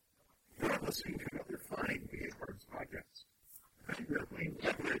listening to another fine Media Parts podcast. I'm your main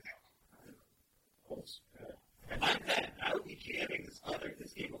leverage. And I'm Ben. I will be jamming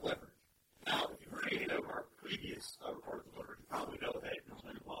this game of leverage. Now, if you've heard any of our previous reports of leverage, you probably know that there's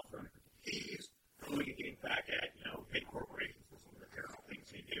been involved from fees, really getting back at, big corporations for some of the terrible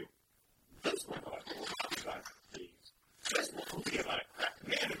things they do. This one, we'll talk about fees. This one will be about a crack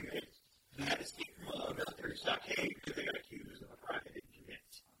management that escaped from a military stockade because they got accused of a crime they didn't commit.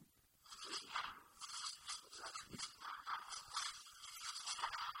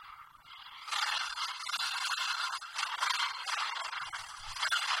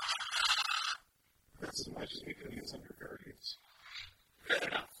 That's as much as we can use under variants. Fair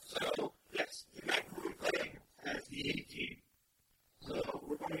enough. So, yes, the guy who we're playing has the A team. So,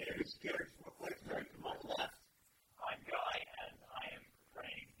 we're going to introduce the characters real quick, starting from my left. I'm Guy, and I am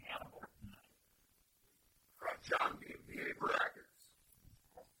playing Hannibal. From John B.A. Brackets.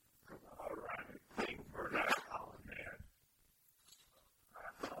 From Ryan, playing Bernard Holland Man.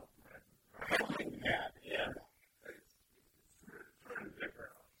 Holland Man, yeah. It's sort of different.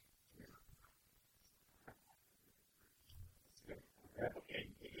 Okay,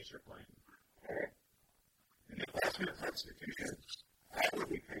 I guess you're playing. Okay. And then last minute substitution, I will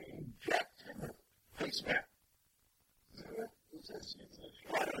be playing Jack Timmer, face Matt. Is that what? Who's this?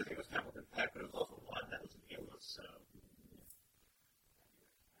 I don't think it was Hamilton Peck, but it was also one that was an illness, so.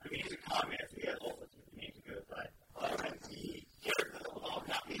 I mean, he's a comment, so he has all sorts of names to go by. The character that will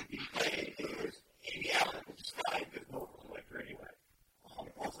not be played is Amy Allen, which is fine because no one will like her anyway.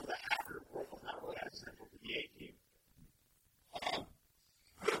 Also, the hacker role is not really as central to the A team.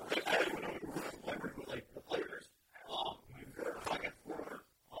 I don't even know who was playing with like the players. You've got a pocket forward,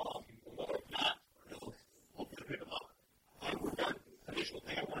 if not, hopefully pick them up. One additional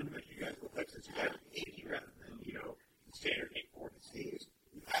thing I wanted to mention you guys real quick, since you guys are 80 rather than, the standard 8-4 disease,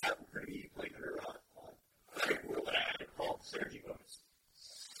 we're going to be playing under a rule that I had called synergy bonus.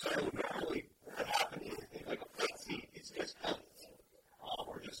 So normally what happens is if like a plate seat, it's just health.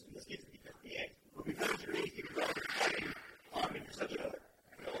 Or just in this case, it's just the egg. But because you're 80 years old, and you're such a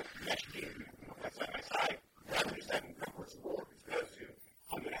mesh team, side by side, rather than just having one person roll exposed to,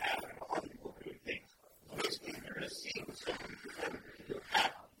 I'm going to have other people doing things. So basically, you're going to see something perform a particular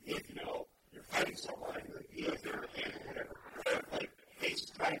path. If, you're fighting someone, like they're a hand or whatever, like, Ace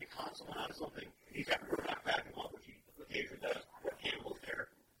is trying to con someone out of something, he's got to work out back and off, which he occasionally does, or Hannibal's there,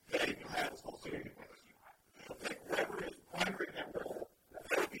 then you'll have this whole series of things. Like, whatever is primary in that role,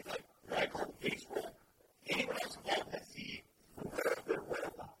 that would be like what I call the base role. Anyone else involved has the their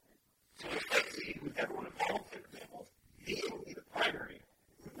role now. So if let's see, with everyone involved, for example, he will be the primary,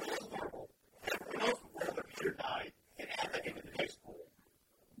 the role is normal, everyone else will roll their Peter die and add that into the dice pool.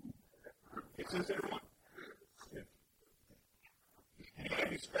 Make sense, everyone? Yeah. And you gotta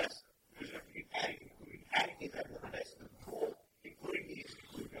be stressed. There's going to be adding these out of the dice to the pool, including these,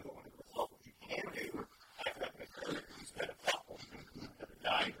 including another one of the results, which you can do after that because you spend a platform to include the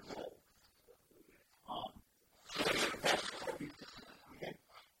die in the roll.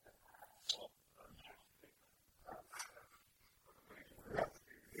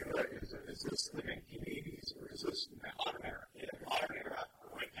 Is this the 1980s or is this modern era? Yeah, modern era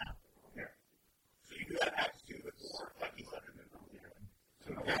right now. Yeah. So you do have access to it for like he's under the computer.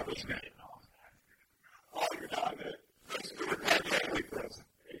 So no one was mad at all. Oh, you're not good. You're dynamically present.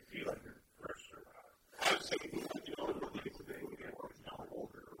 If you like your first I would say if you like, really get to the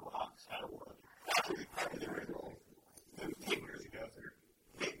older rocks, how to work. Actually, part of the original, it was 10 years ago.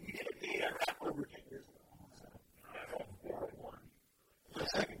 We did a data wrap over 10 years ago. So that's all 401. The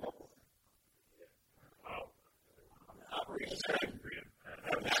second level. Operation Strategy Freedom.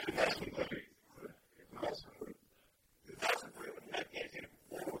 That was actually great. That's freedom. That can't get it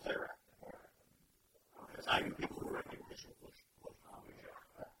before was Iraq. Because I knew people who were in the original push.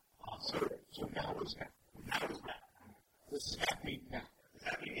 So now what's that? Now what's that? This is happening now. It's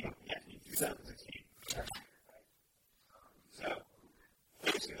happening in 2016. So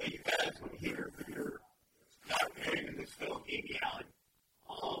basically, you guys will hear for your documentary in this film, Amy Allen,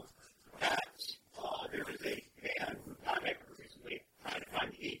 that there is a man who contacted her recently trying to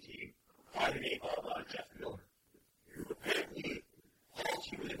find the A team by the name of Jeff Miller, who apparently all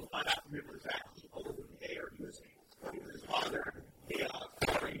she was able to find out from him was that he owned they are using his father a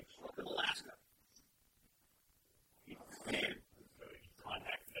quarry up in Alaska. And so he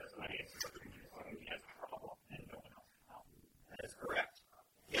contacted us and I answered he has a problem and no one else can help. That is correct.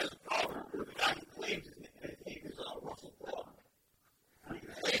 He has a problem with the guy who claims his name is Russell Brown.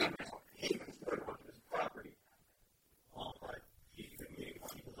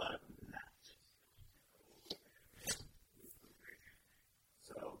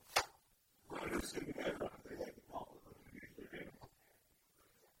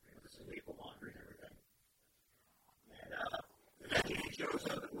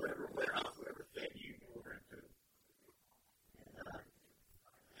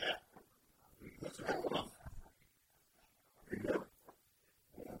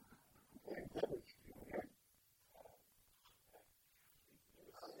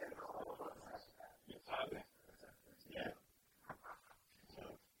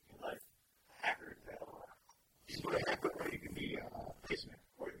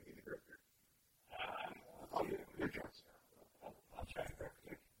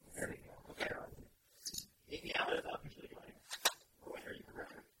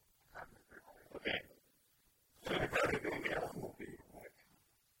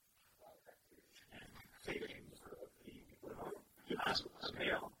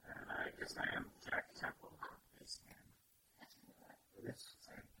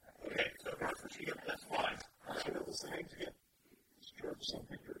 was the names again? George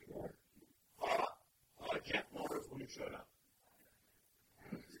something, George Miller. Jeff Miller when he showed up.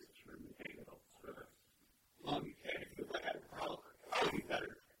 You can, if you look at it, probably be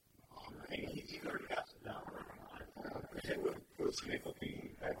better. I mean, he's already got some down. I think with Smith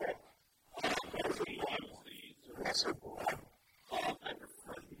looking back at that's so cool. I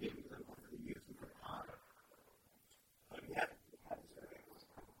prefer the beginning because I want to use them for time. Yeah.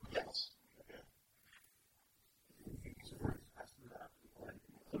 Yes. Okay.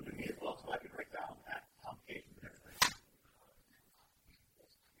 So to me as well, so I can break down that complication and everything.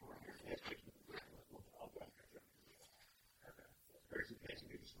 Very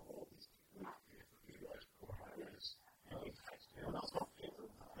basically just all these and also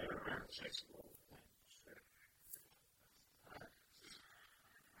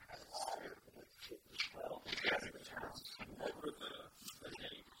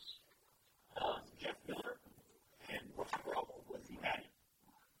Jeff Miller and what's the problem with the Manning?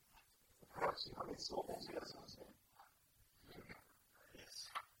 Of course, you know, it's so yes.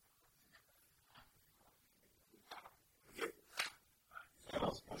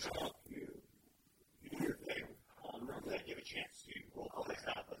 So you do your thing. Normally I give a chance to roll all these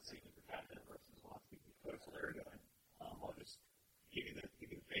out, let's see if the captain versus wants to be close to there going. I'll just give you the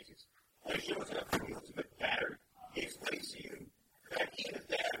basics. I show us how he was a bit battered. He explains to you that he and his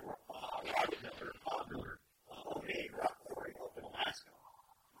dad were Robert Miller, Bob Miller, owned a rock quarry up in Alaska.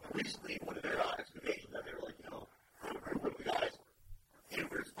 And recently, one of their excavations that they were like, one of the guys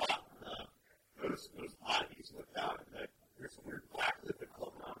were spot those oddities looked out and that there's some weird black liquid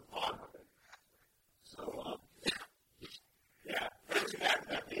floating on the bottom of it. So, yeah, there's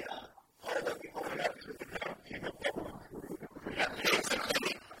that the all the people that got to the ground came up with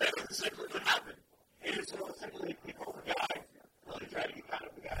that was essentially what happened. And so essentially people the guy, they tried to get kind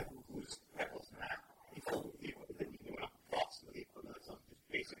of the guy who's reckless in that. He told the people that he knew not box with the equipment, some just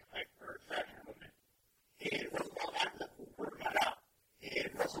basic extraction equipment. And Russell Brown after that word got out. And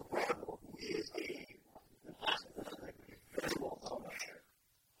Russell Brown, who is an plastic person, very well known out there,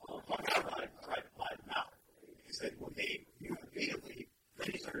 found out about it and tried to buy them out. He said when they knew immediately,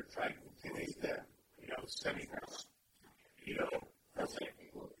 then he started trying to intimidate them, semi-gross. That's like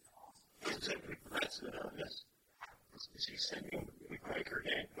it's a big precedent on this. Is he sending a biker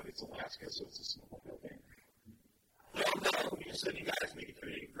gang, but it's Alaska, so it's a small building. No, he just said you guys make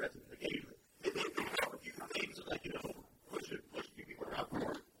intimidating threats in the game. They come with you for things like, push people around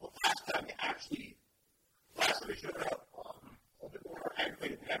more. Well, last time they showed up a bit more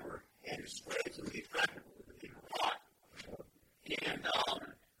aggravated than ever, and sprayed some of the extraction with the people hot. And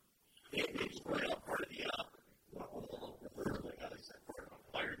they just went up part of the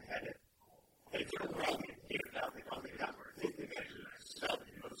fire and had it. They turned around and came down. They finally got where they managed to sell it.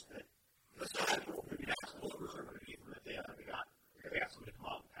 Most of it. The side will be exploders or underneath them that they got. They got somebody to come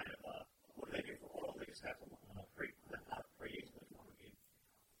out and kind of, what do they do for oil? They just have some freight agent for the game.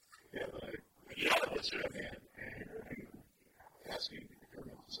 Yeah, but that's what I mean. And asking to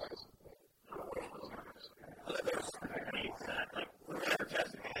determine the size of the there's underneath that, like, whatever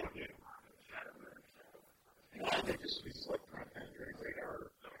testing they had to do. Why they just use like front penetrating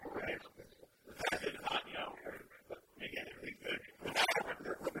radar right? The fact that it's hot, but again, everything's good. But now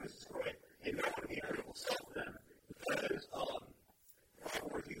their equipment is destroyed. They don't want to be able to sell to them because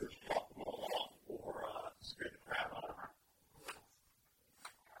or either swap them all off or scare the crap out of them.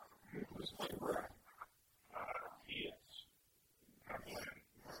 It was like where he is.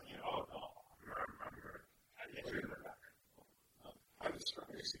 I was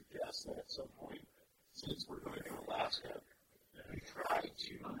trying to suggest that at some point, since we're going to Alaska, we try to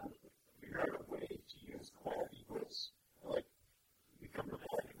figure out a way to use quality goods, like become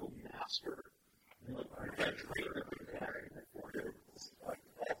a technical master, like refrigerator that we have for it, like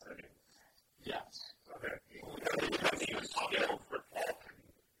alternate. Yes. Okay. We have to use skill for alternate.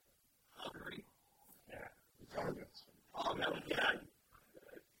 Hungry. Yeah. Intelligence. That would get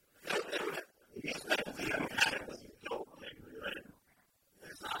it's not as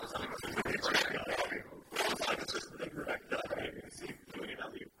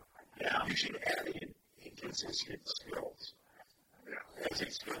you should add in inconsistent skills. As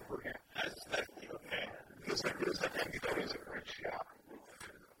a skill for him. That's okay. Because I think he's a great shot.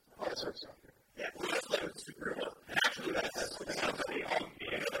 That's something. Yeah, that's like a super well. Actually, that's somebody on the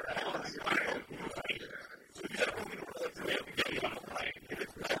other hand. So you have to get it on the plane. If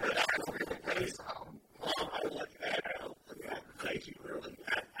it's not good, I would like to add place you really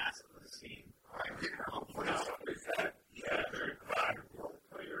had acid on the scene. What else is that? Yeah, very bad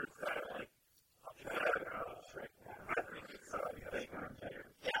players that like I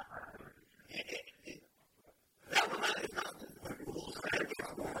think it's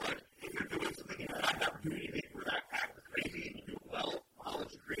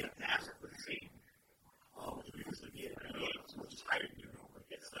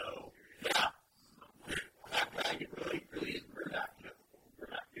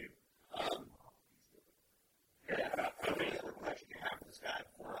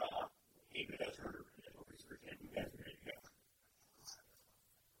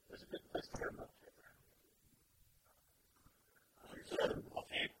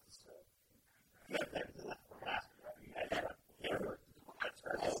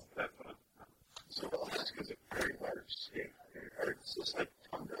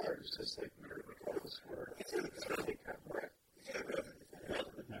it's just like where the goals were. It's really kind of where it's going to go to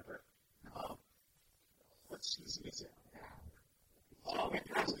the number. What season is it now?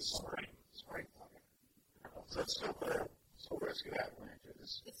 It's the spring. So it's still there. So Rescue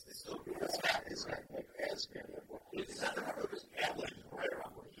Avalanches. It's still good. It's not like as good. It's not that those avalanches right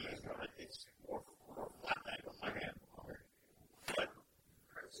around where he is, but it's more flat angle land. But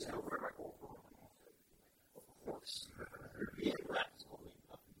it's still where my goal for of course. Yeah, that's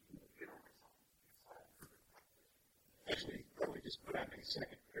actually, probably just put on a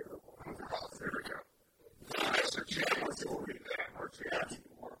second pair of there we go. So Jay wants to read that, or to ask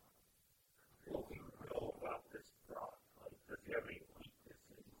you more. What do you know about this product? Like, does he have any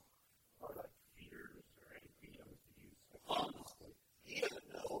weaknesses or like fears or anything else to use? He doesn't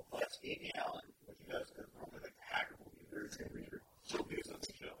know, but Amy Allen, what you guys could normally like hackable users and reader, she'll do some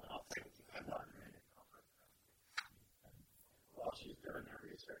show, and I'll say what you have on her. While she's doing her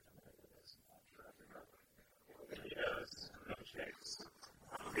research, I'm going to do this. I'm sure I can remember. Videos, no shakes.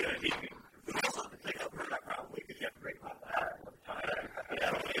 Yeah, he can also take up her background. We could get right on that. Yeah,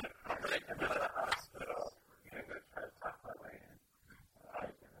 I'm going to come out of the hospital. I'm going to try to talk my way in. I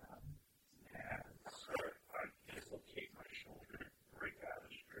can sort of dislocate my shoulder, break out a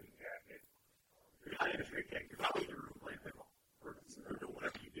string jacket. You're not in a string jacket. You're probably in a room like that. Or do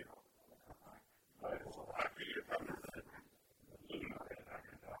whatever you do. I figured if I'm going to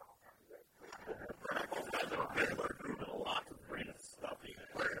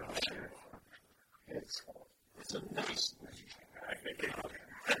it's a nice thing. I think it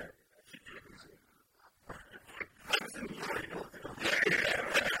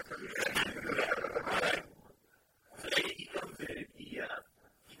he comes in,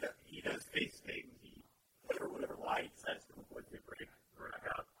 he does face things, whatever lie he says to avoid the break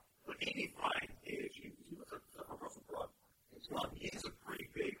out. What Amy finds is she was a Russell Brooke. He's a pretty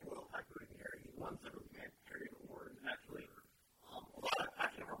big oil tycoon here. He won several humanitarian awards, and actually a lot of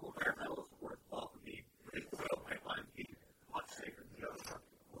honorable environmentalist awards well for being his oil pipeline being much safer than the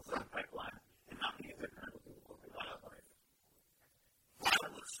other pipeline and not being as environmental as local wildlife. A lot of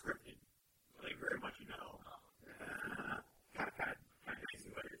it looks scripted, like very much, kind of crazy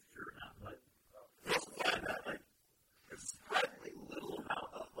whether it's true or not, but you also find that like there's surprisingly little amount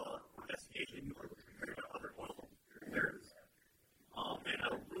of investigation compared to other oil reserves. And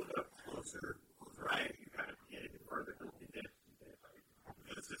a little bit closer eye, you kind of get it further into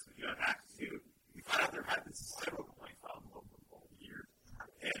the system you have access to. You find out there have been several complaints filed over years,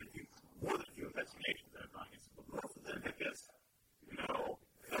 and more than a few investigations that have gone against them. But most of them, I guess,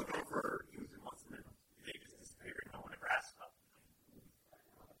 they'll go for using once and then they just disappear and no one ever asks about them.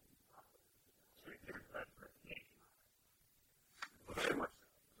 So there's that investigation. But very much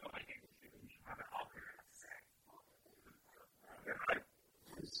so, I think we should have an alternate say.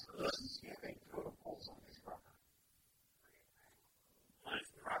 Does he have any totem poles on his property? On his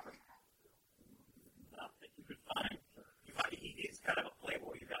property? Not that you could find. He is kind of a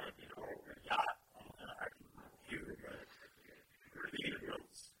playboy. He's got a yacht and a few related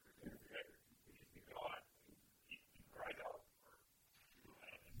roads.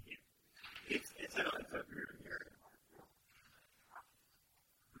 It's a weird area.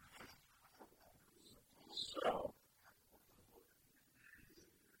 So,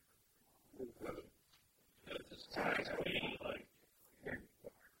 this time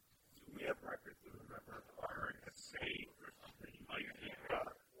we have records of a member acquiring a safe or something. You might think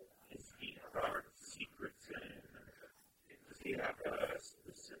is he guard secrets in? Does he have a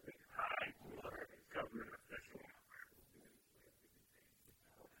specific tie to a government official?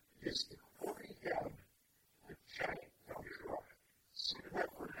 Is the Corey Young a giant dump truck? So that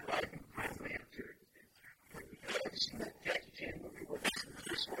we're driving my land to. Have you seen that Jackie Chan movie where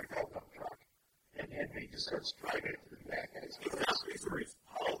there's sort of called dump truck? And they just starts driving to the back, and it's stories.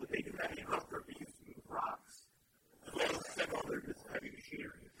 All the big and heavy hopper we used to move rocks. As well as several other heavy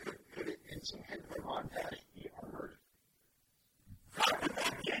machinery. Could it, in some kind of a montage, be armored? Probably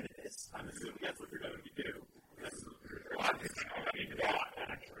at the end of this, I'm assuming that's what you're going to do. This is what you're going to do.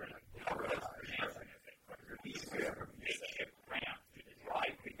 These are makeshift ramps to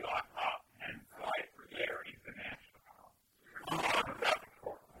drive the yacht up and fly it for the air international.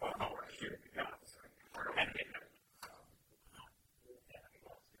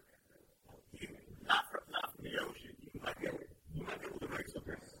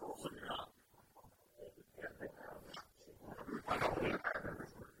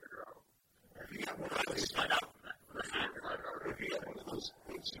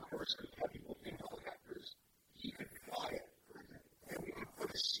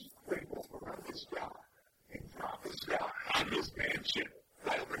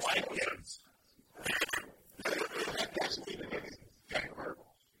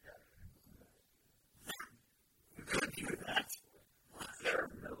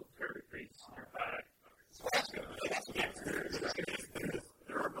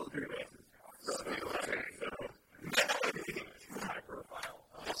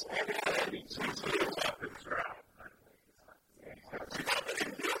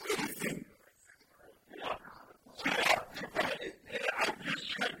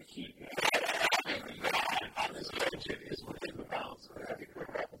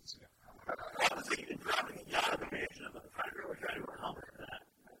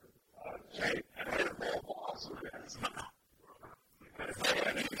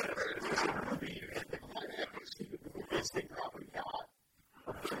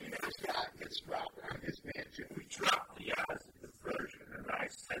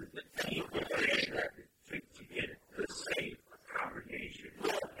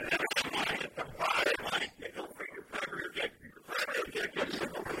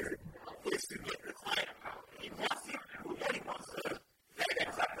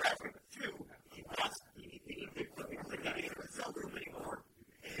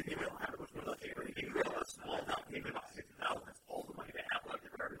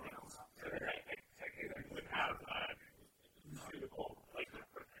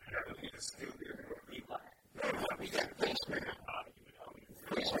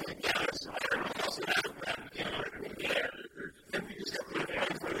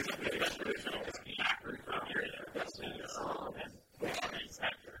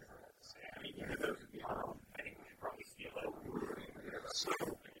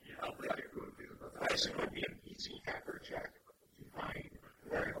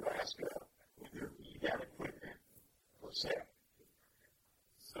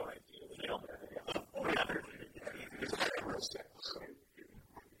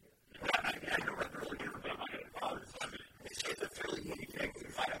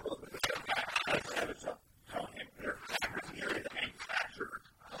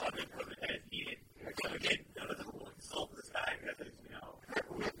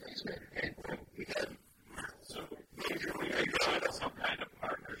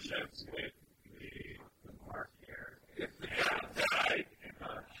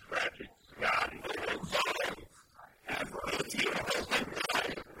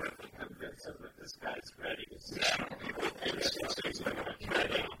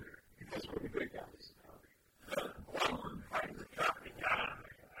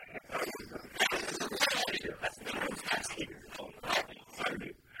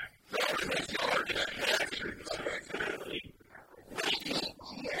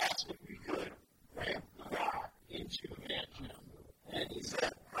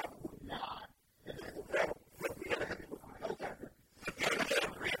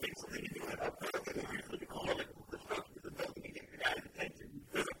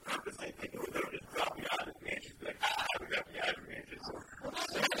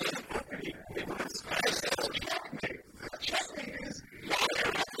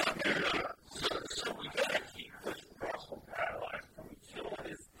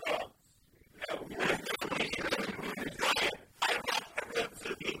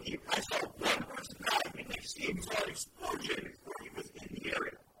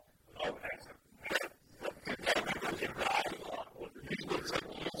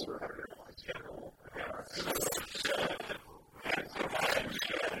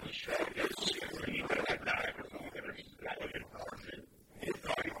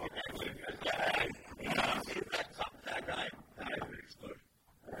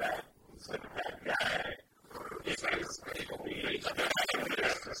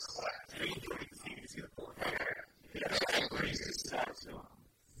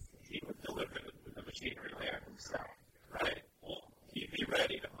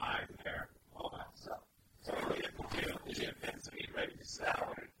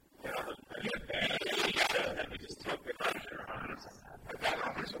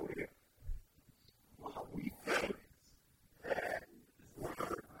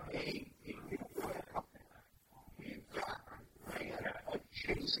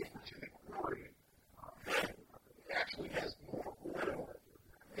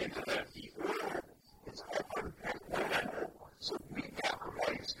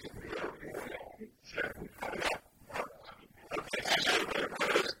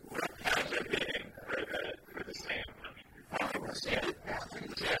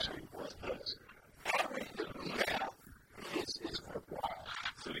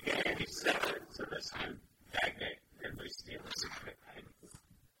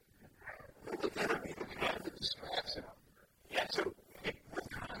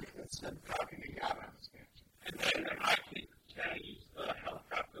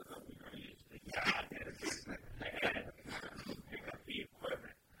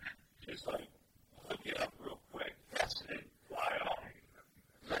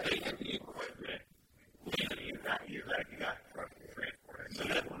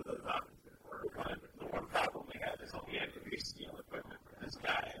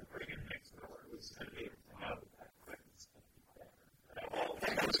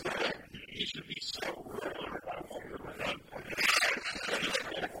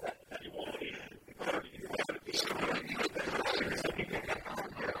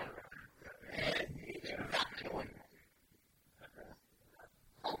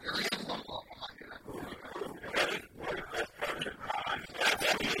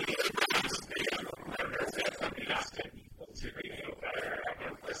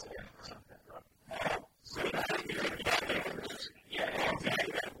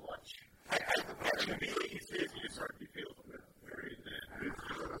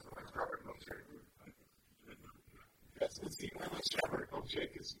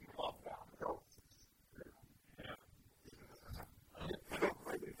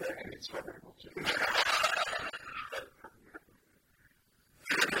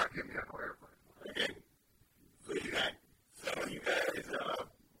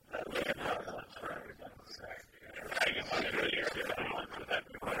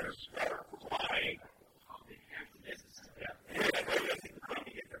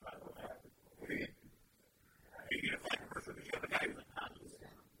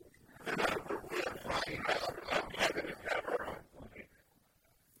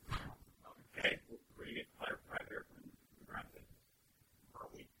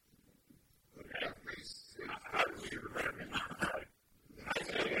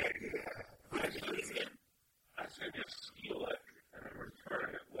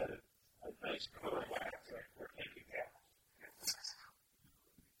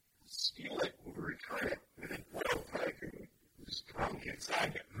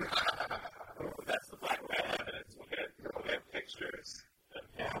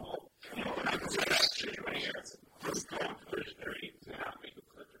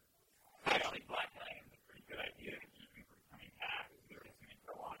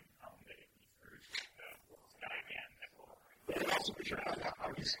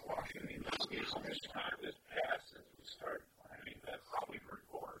 obviously watching the investigation this time, this past since we started planning, that's probably pretty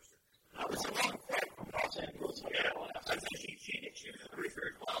course. I was a long way from Los Angeles. Yeah, well, I think she was the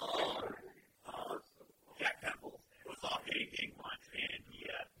research. Jack Temple was off getting lunch,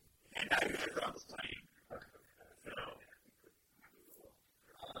 and I was on the plane.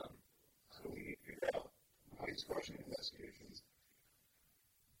 So we figured out how he's crushing investigations.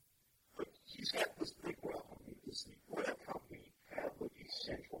 But he's got this big well. This oil company had like a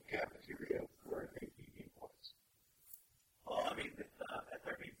central cafeteria where an ATV was. Well, I mean, at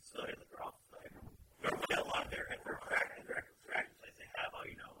their main facility, the drop site, there are a lot of their extraction sites. They have,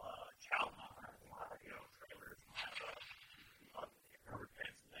 chow mart, trailers, rubber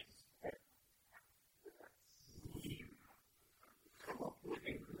tents and things. We come up with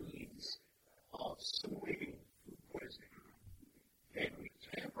ingredients of simulating food poisoning, and we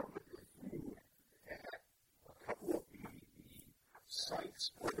tamper with the food at a couple of the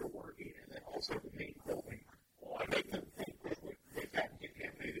sites where they're working, and then also the main building. Well, I make them think that they've got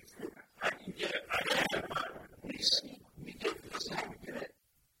contaminated food. I can get it. We get this how we get it.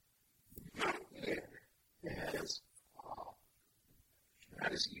 We get it as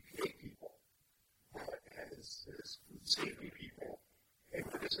not as EPA people, but as food safety people, and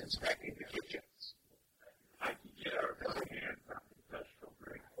we're just inspecting the kitchens. I can get our hand from industrial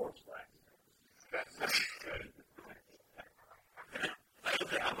grade horse wax. That's good. I don't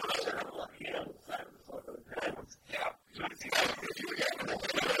think I'm lucky on the side of the photo. Yeah. So I think if you get a little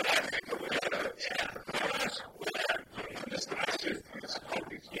bit of that, go with that. This last year, this whole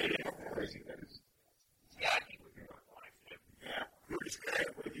thing's getting crazy. Yeah, I think we can work on it. Yeah. We were just carrying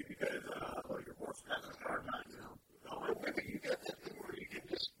it with you because your horse has a hard time, But you got that thing where you can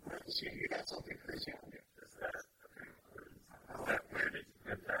just see you got something crazy on you. Where did you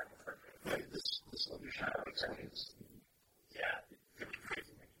get that? This other shot explains. Yeah, it's pretty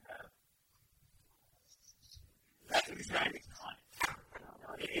crazy when you have. That's what he's trying to con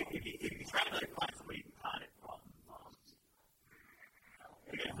it. If he's trying to find somebody you can con it from.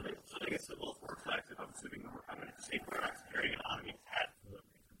 Again, so I guess the little force factor, I'm assuming I'm going to say products carrying an automated hat for them.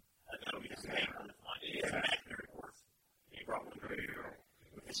 That'll be the same on this one. It's an imaginary force. You probably ready to go.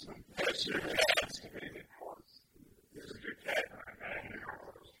 That's your estimated force. This is your cat.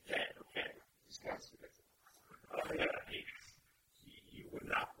 Cat, okay. Disgusting. Yeah, he would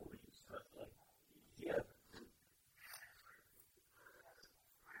not believe stuff like yeah.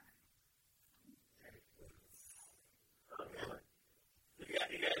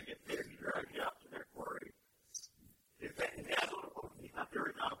 You gotta get there. You gotta get out to their quarry. If that's what he's not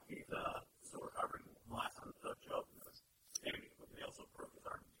very enough, he's still recovering the last time the show up. They also broke his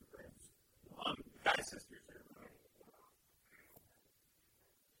arm in 2 grams. Guy's sisters here.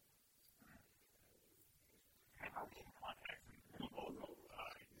 I'll get in contact with people who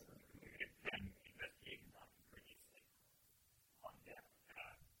had investigations on him previously. On that.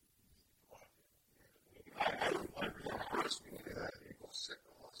 I really first we knew that he was sick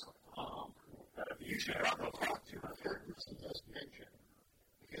also. You should probably talk to the characters he just mentioned,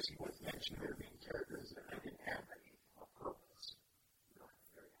 because he was mentioned there being characters that they didn't have any purpose.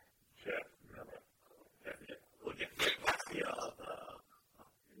 Yeah. We'll get what's the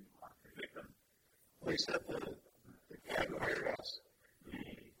victim. Well, he said the guy who hired us, the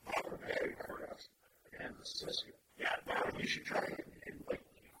father guy who hired us, and the sister. Yeah. You should try and like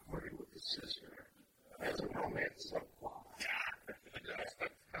work with the sister as a romance subplot.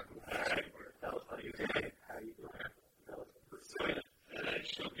 That was funny. How you doing? And then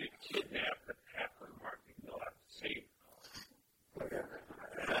she'll get kidnapped and halfway marking they'll have to save. Whatever.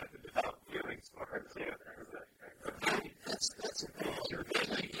 And without feelings for her too. That's a thing. You're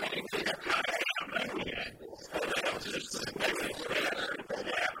really getting to your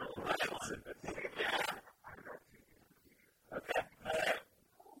Okay.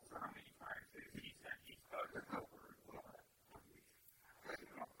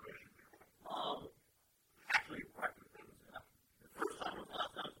 Actually, the first time was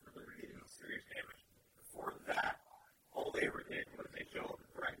last time was really getting serious damage. Before that, all they ever did was they showed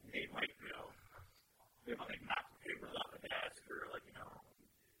right, they might knock the papers off the desk or like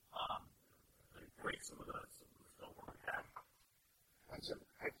break some of the silver we had. I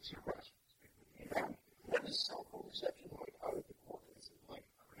have two questions. What is cell phone reception like out of the court? Is it like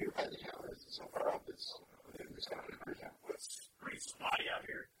here by the tower? Is it so far up? It's pretty spotty out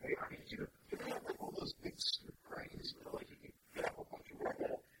here. I mean, you have like all those big scoop cranes, like you can get up a bunch of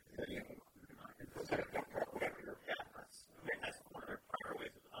rubble and then and put that dump truck over here. Yeah, that's one of their primary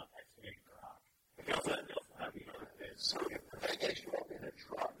ways of excavating the rock. But they also have so if they get you up in a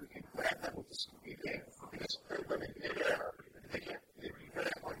truck, we can grab them with the scoopy thing and just put them in midair. They can't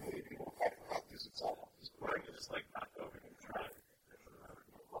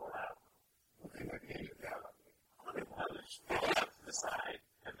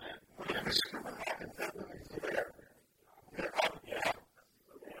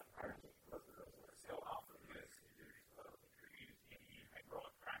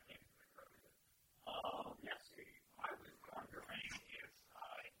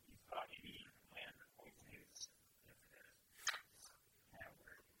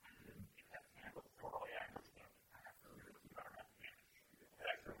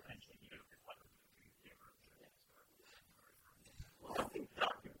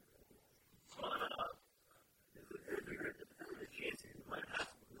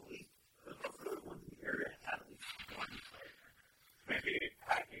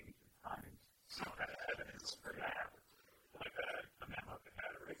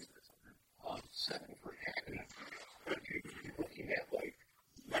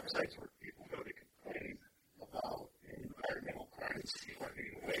websites where people go to complain about environmental crimes people are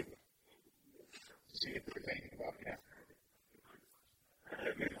getting away with. See if there's anything about that.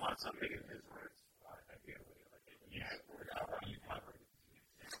 If you want something in his words, I feel like yeah, we're not running covered.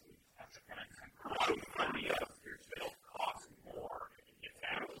 Money up your bill costs more if it gets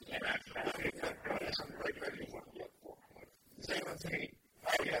out. And actually, that's something right there you want to look for. Same with me.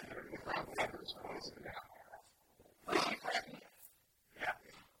 Oh, yeah, the ground water is poison now. Yeah.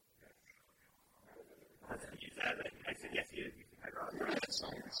 You said that. I said, yes, he is using hydraulic. That's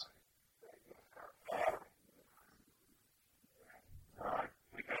science.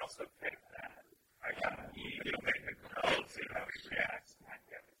 We can also pick that. I got you can make the code, see how he reacts.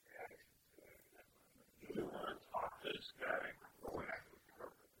 Do we want to talk to this guy?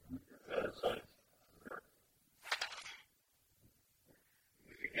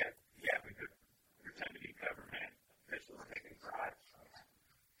 We could pretend to be government officials taking bribes.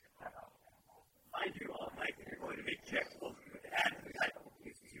 I do all night when you're going to make checks with ads and I don't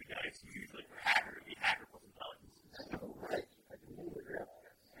use you guys usually for hackerable intelligence. Right. I can move it around.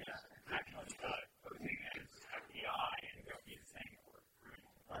 Yeah. Actually, posing as FBI and the government saying that we're doing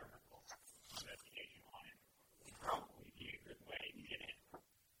environmental investigation on it would probably be a good way to get in.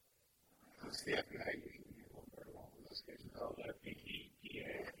 What's the FBI usually do when they're along with this case? Oh, the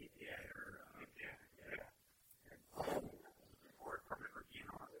PTA or or permit review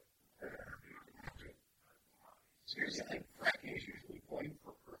on it. Seriously, I think fracking is usually blamed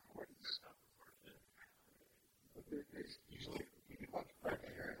for performance. There's usually you can watch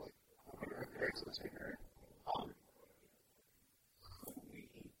fracking area, like over the rates of the same area.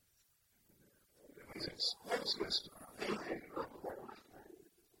 It's explosives.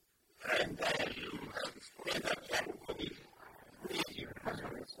 And you end up probably easier to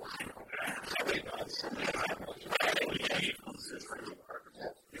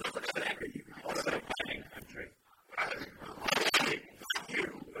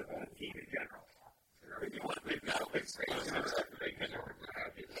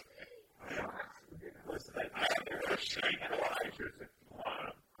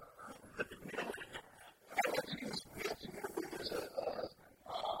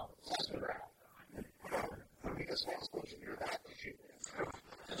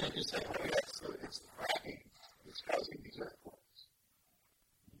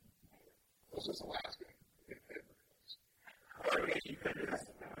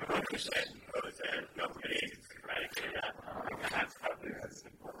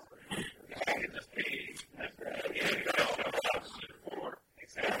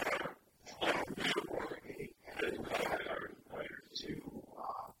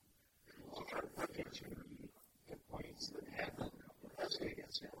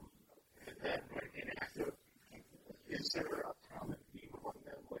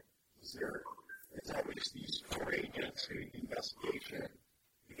investigation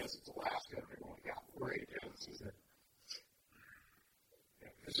because it's Alaska and they're going out for agencies that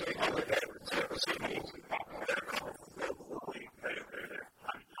so they have that needs to pop up.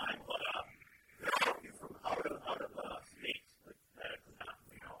 From out of states like that,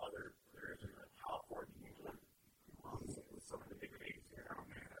 other areas like California usually with some of the big cities around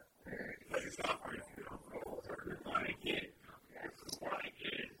there. But it's not hard if you don't go over the money kid.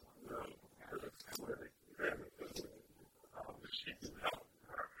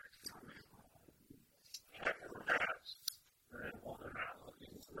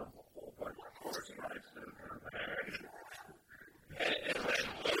 Nice.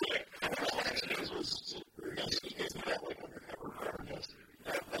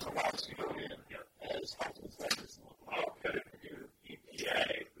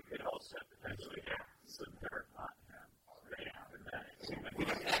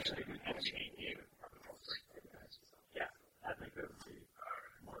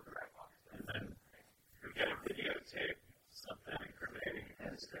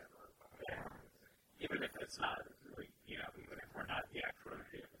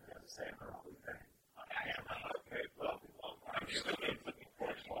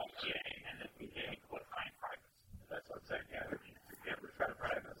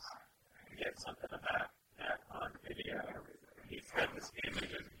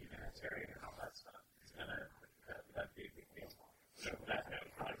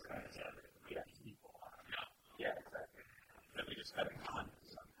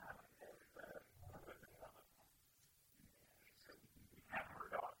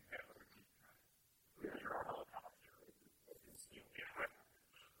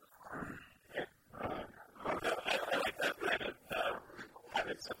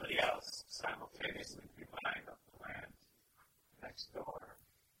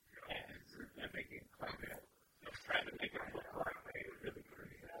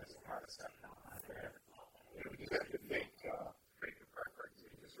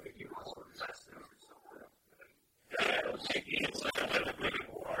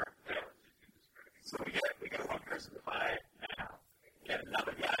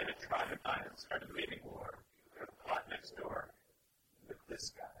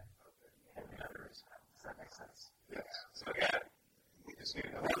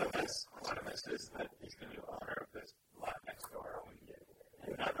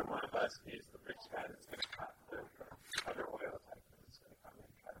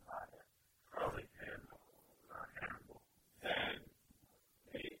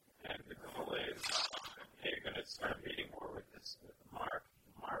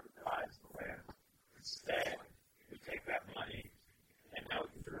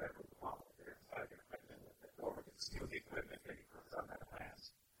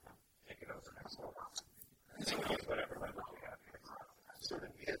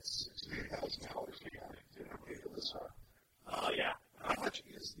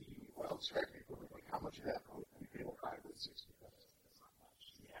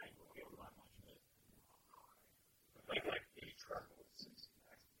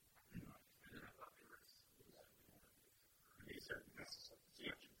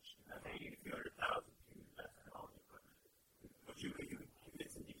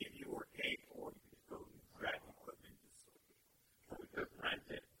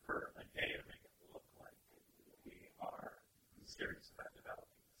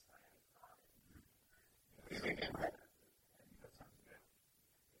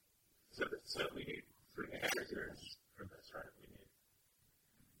 So we need three managers for this, right? We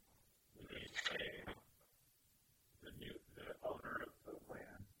need the owner of the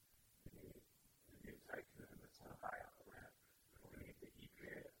land. We need the new tycoon that's going to buy out the land. We need the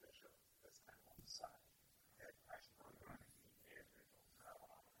EPA official that's kind of on the side. Actually, we're running the EPA official.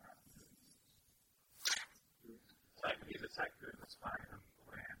 Like we need the tycoon that's buying the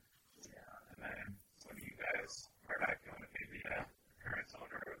land. Yeah, and then one of you guys are not going to be the current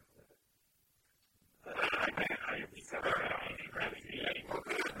owner of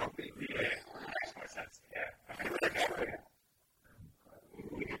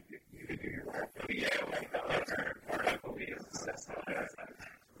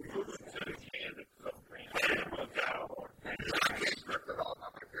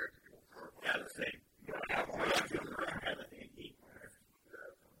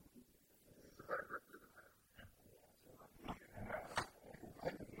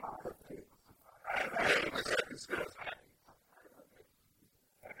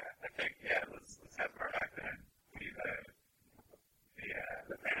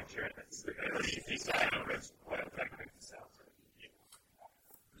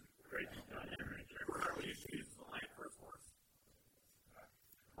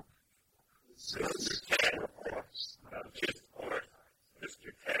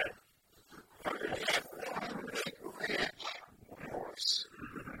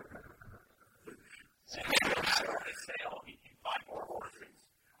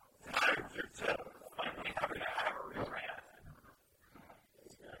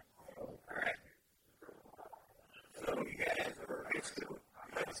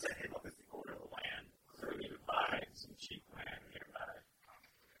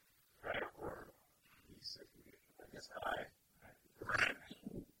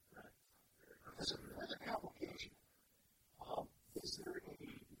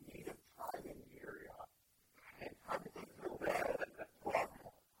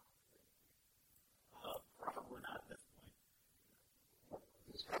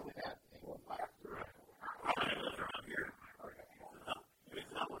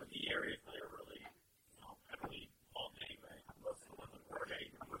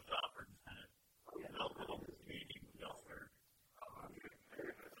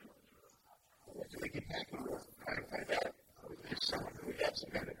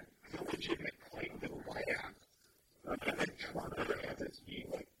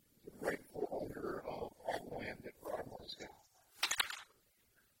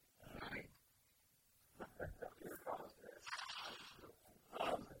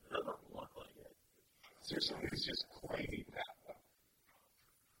somebody's just claiming that.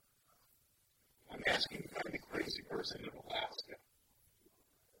 I'm asking to find the crazy person in Alaska.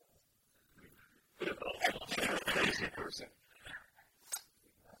 Crazy person.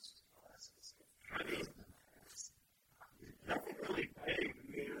 Nothing really big.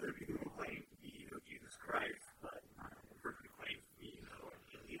 Other people who claim to be, Jesus Christ, but the person who claims to be,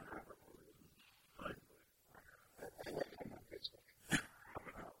 a leader of a religion. But I like him on Facebook.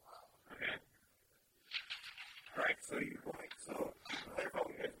 Okay.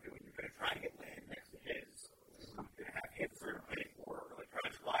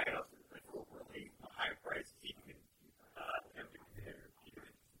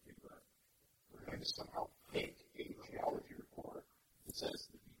 to somehow fake a geology report that says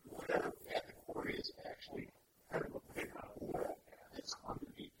that whatever at the core is actually part of a bigger hole that's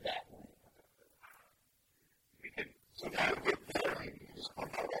underneath that land. We can somehow get that land, you just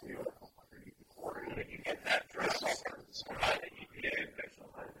pump out all the oil underneath the core, and you get that dress all part of the same. Right, EPA official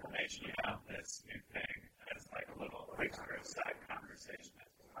information, this new thing as like a little extra side conversation.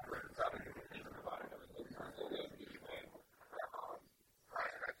 I read a topic of it about it.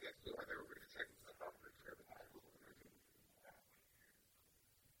 I can't see why they were going to check stuff out for sure.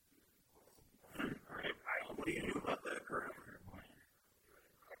 All right, what do you do about the current plan?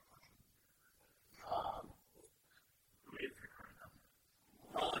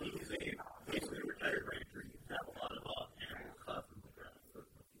 He's a basically retired ranger. He's had a lot of animal stuff and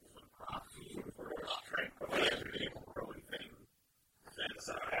some crops for strength, but he hasn't been able to grow anything since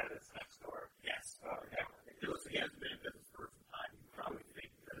it's next door. Yes, it looks like he hasn't been in business for some time. You probably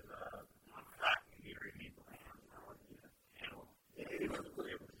think that fracking meter he needs land, animal. He wasn't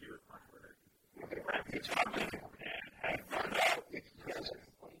really able to do as much with it. And had found out if he has a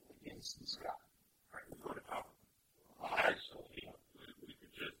complaint against this guy. Right, who's going to talk? Actually, we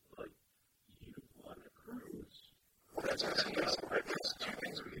could just use one to cruise. Well, that's what I'm saying. There's two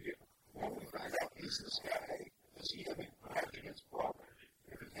things we could do. One, we find out, is this guy, does he have a grudge against Broadway?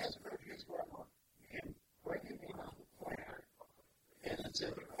 If he has a grudge against Broadway, we can bring him in on the plan. And then say,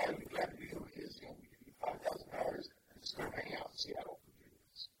 all you got to do is, we give you $5,000 and just go hang out in Seattle for 2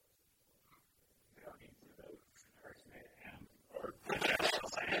 weeks. We don't need to vote for him. Or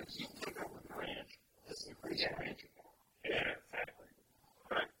he take over the ranch. That's the crazy ranch. Yeah, exactly.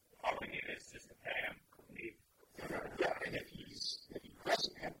 But all we need is just to pay him. Yeah, and if he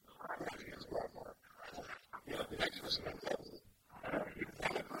doesn't have a grudge against Broadmoor, the next person that does it. As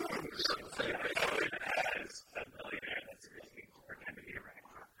a millionaire that's risking to pretend to be a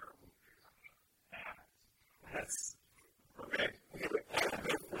rancher. That's okay.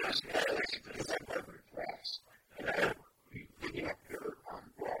 Picking up dirt on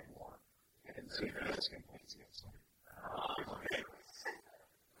Broadmoor and see if he has complaints against him. Okay.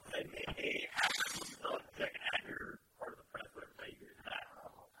 And maybe after you still check out your part of the press website, you can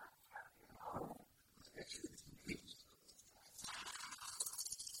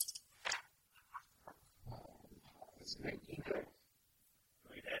It's 19 days.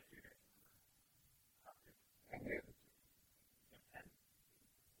 we had to. And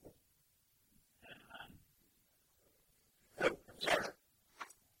then, sorry.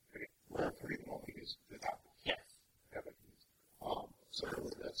 Well, 3 more weeks the top. Yes. So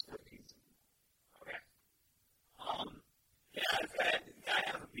that's 15. Okay. Yeah, I've had the guy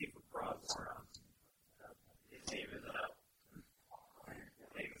has a beef with Broadmoor. His name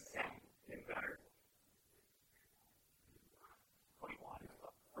is Tim Gunner. What do you want?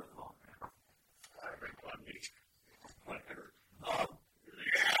 First of all, I read one beach. Whatever.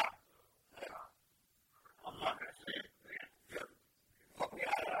 Yeah. I'm not gonna say it.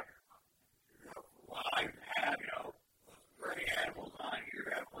 I have, pretty animals on here.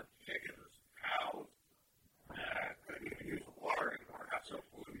 I have a bunch of chickens, cows. Couldn't even use the water anymore. Got so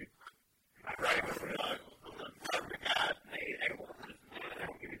polluted. I drive over to the guys, and they won't listen to it. They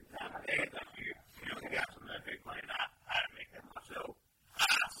don't give you the time of day. It's like you got some of that big money. I didn't make that much. So I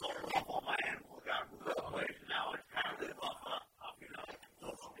sold off all my animals, got moved up a place, and now it's kind of live off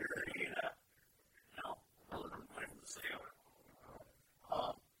Social Security and, a little money from the sale.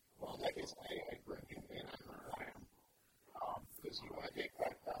 Well, in that case, I bring him in on the plan. Because you want to take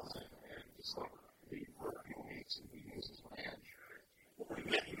 5,000 and just leave for a few weeks and we use his ranch. Well, you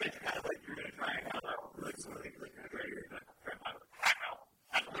mentioned kind of like you're going to try and have some of the things like you're going to try and pack out.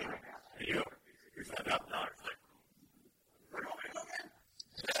 Absolutely. And you're $7,000.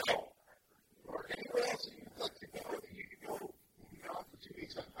 So, or anywhere else that you'd like to go, you could go for 2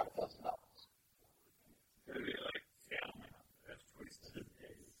 weeks on $5,000. It'd be like, that's twisted.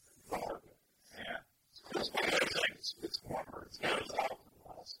 Yeah. It's warmer. It's not as hot as it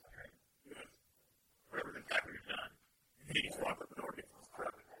was. Whatever the factory is done, you just walk up the door and get this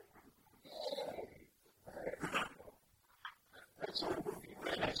truck. So it would be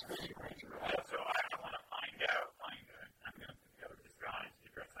really nice for you, Ranger. So I want to find out. I'm going to go to this guy and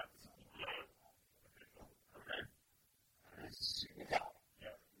address that with some EPA official. Okay? Nice to see you now.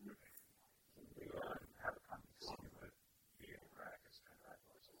 Yeah. We have a conversation with the practice and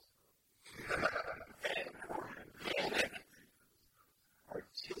horses.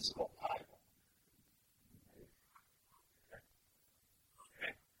 Artisanal pie.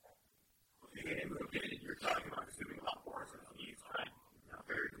 Okay. You're talking about consuming a lot more than you use, right?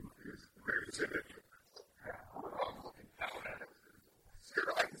 Very specific. I'm looking down at it.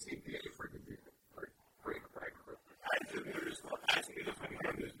 Sure, I can see the freaking people.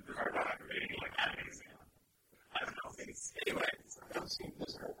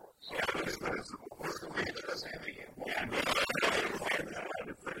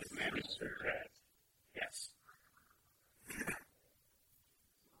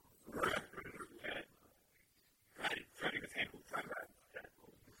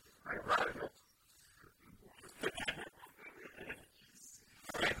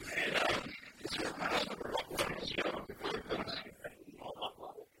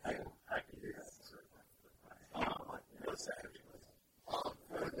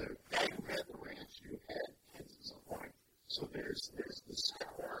 there's the Sky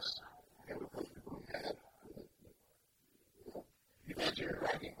Horse, and we put the boom head. Imaginary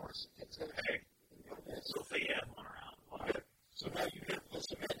riding horse gets an egg. So they have one around. So now you get this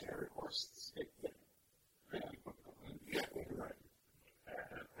imaginary horse stick thing. Right? You got one right.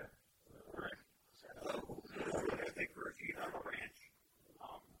 Right. So, I think for a feed on a ranch,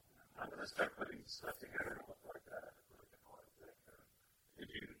 I'm going to start putting stuff together to look like that. Did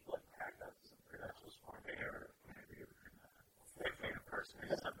you hack up some credentials for me, or maybe fake me a person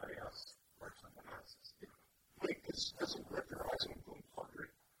and somebody else or somebody else's? Like this doesn't work your eyes on Boom Laundry.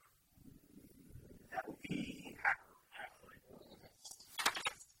 That would be hacker, actually.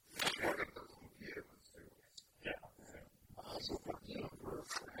 Yeah. So for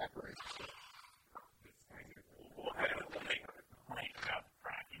hackering. We'll make a complaint about the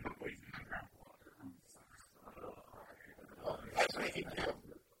fracking and poisoning the groundwater. That's making credentials.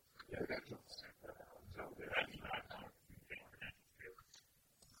 So that's not going to be credentials.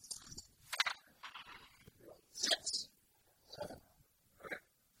 6. 7. Okay.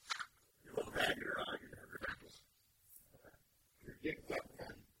 You look back at your credentials. Your gig web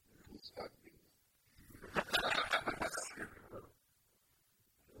pen is not being.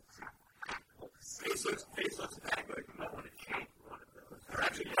 Faceless tag, but you might want to change one of those. Or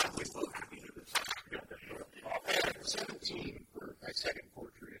actually, we both could be the same. I had 17 for my second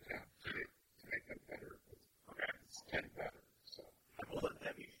forgery attempt to make them better. Okay. It's 10 better. So I will let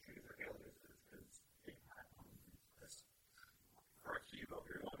them each choose their failures because for us, you go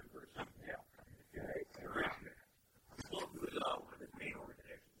here looking for something else. Okay. Well, with one of the main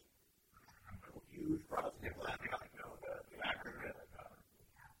organizations, huge problems people have, the acronym,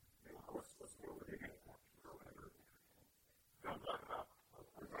 what's the word again? Or whatever. Don't talk about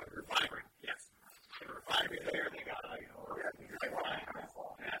refinery. Yes. The refinery there, they got,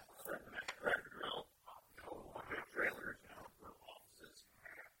 pipeline.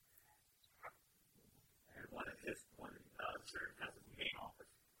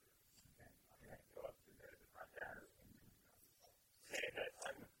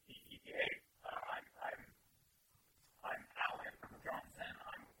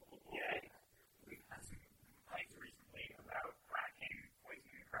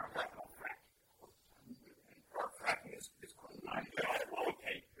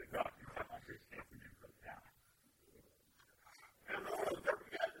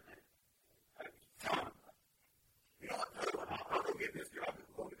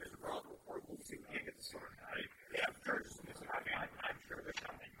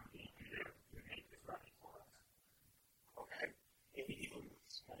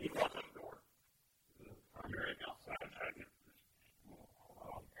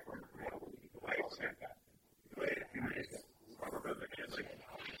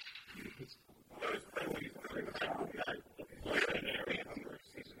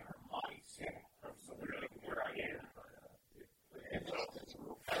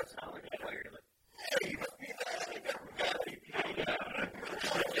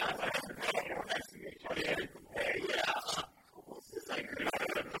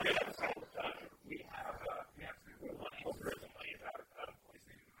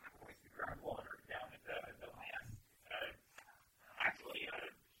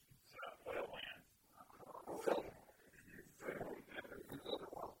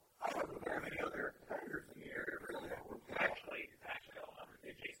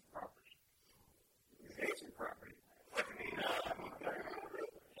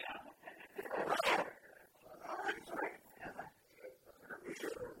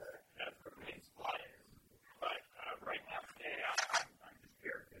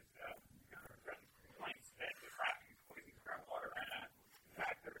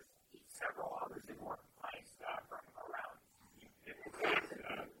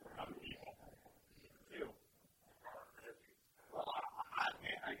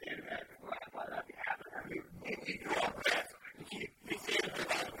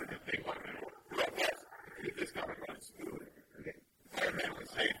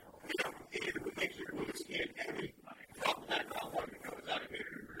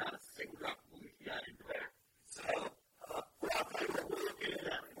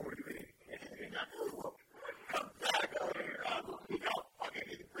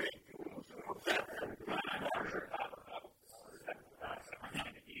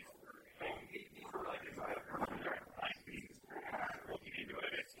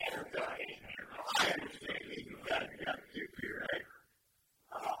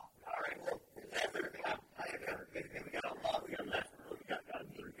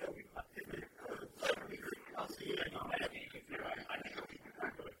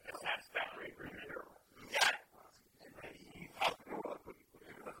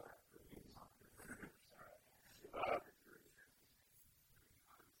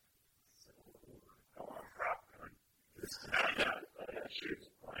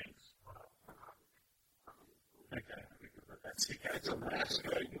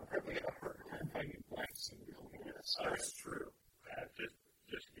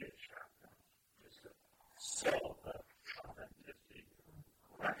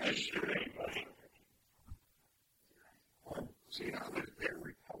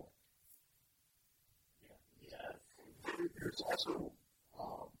 there's also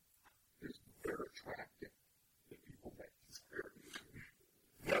they're attractive to people that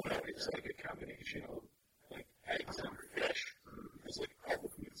it's like a combination of like eggs and fish. It's like all the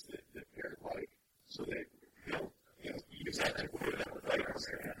foods that they're like, so they use that to put it on the flavors.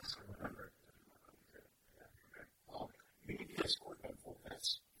 Maybe Discord info.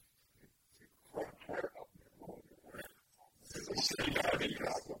 That's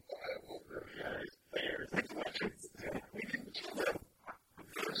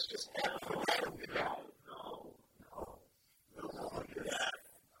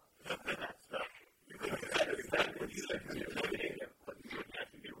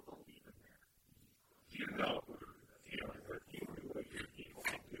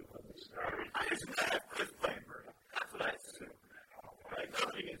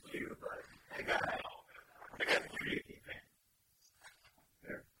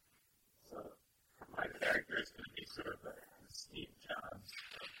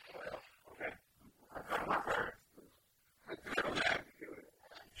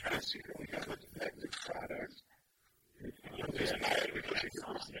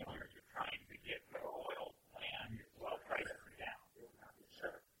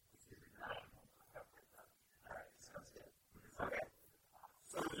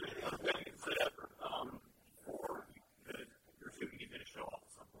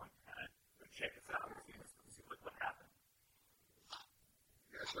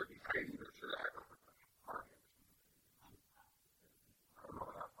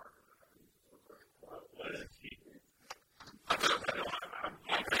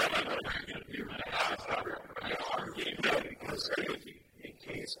in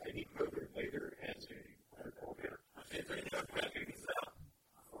case I need to go there later as a medical care. I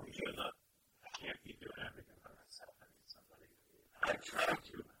can't keep doing everything by myself. I need somebody. I try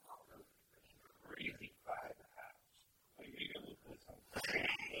to. Breathing by the house. Like you can look at something.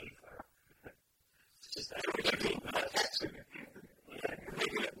 Just everything about Texas. You're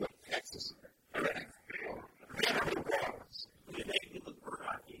making it look Texas. You make it look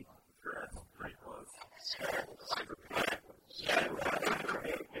Rocky. I'm sure that's pretty close.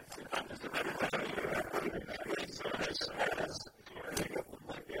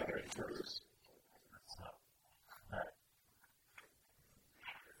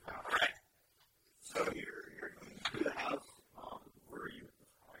 So you're going to the house. Where are you at this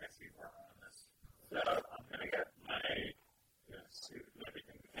point? I guess you're working on this. So I'm going to get my suit and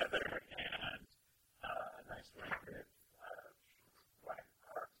everything together and a nice blanket, black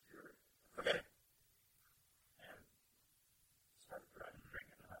car. Okay. And start driving,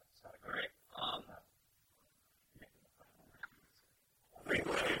 drinking it up. So great. Great.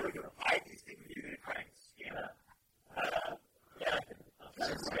 We're going to buy these things. You're going to try and scan it. Yeah, I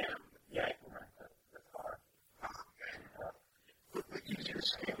can scan. Yeah, I can rent the car. You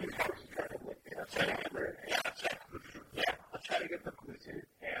just scan the car. Try to look at it. Yeah, I'll try to get the Bluetooth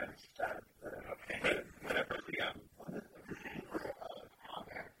and okay. Whatever the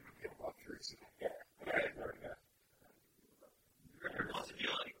compact get luxuries. Yeah. Right. Very good. What's the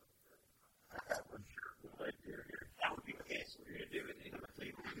deal like? I'm sure like that would be the case. We're going to do it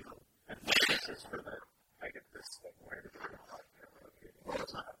intimately. And this is for the I get this thing where well,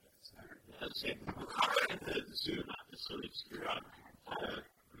 it's not. We'll come right into the Zoom, not necessarily secure on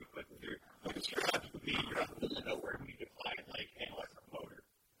pretty quick with your secure on would be you're out in the middle of nowhere and you define like an electric motor.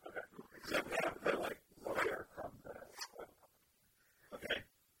 Okay. Except we have the like wire from the okay.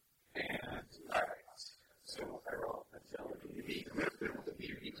 And alright. So I roll up agility. The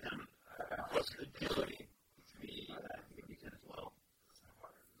B10 plus the agility to be B10 as well.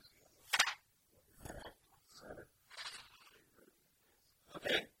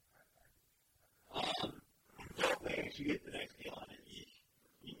 Okay. As you get the next deal on it,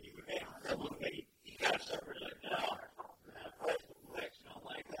 you got to start really like now. You don't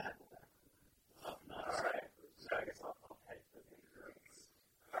like that. All right. So I guess I'll pay for the drinks.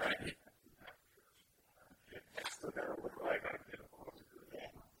 All right. I still got to look like I did a closer to the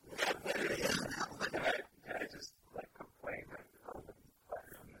game. I just like complain that the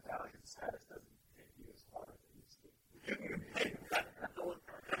platinum medallion status doesn't take you as far as it used to. I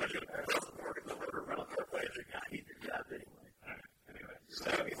wasn't working the liver around our place. I need your job anyway.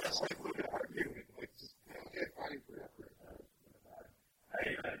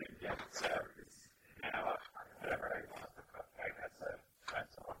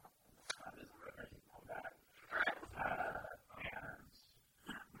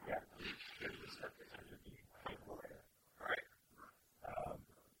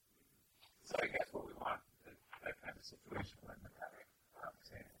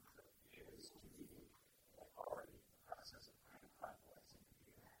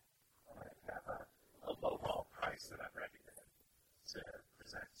 that I'm ready to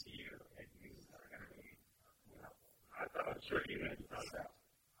present to you, and you are going to be, I thought I'm sure you thought that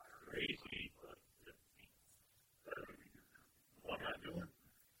crazy, but what am I doing?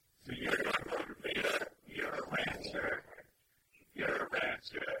 So you're a rancher,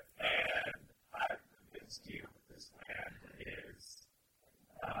 and I've convinced you that this land is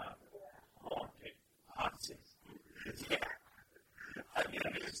haunted. Yeah. I've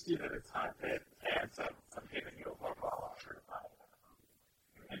convinced you that it's haunted, and so I'm giving you a football offer to buy it.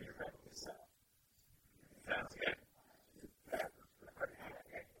 And you're ready to sell. Sounds good?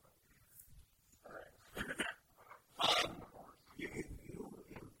 All right. You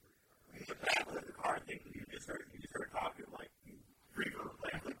back with the car thing, you just started talking like you briefly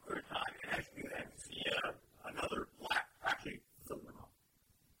playing for the third time, and actually then see another black, actually, the limo.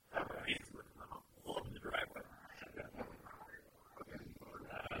 That would be with the limo. Pull up in the driveway.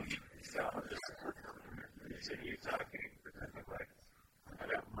 So you're talking, pretending like I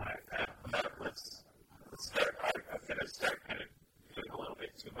got my let's start. I'm going to start kind of doing a little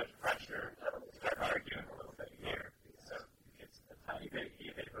bit too much pressure. Start arguing a little bit here. So it's a tiny bit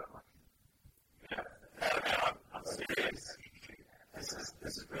heated, but I'm serious.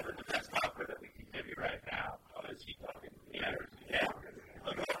 This is really the best offer that we can give you right now. I'll let you talk in the others. Yeah.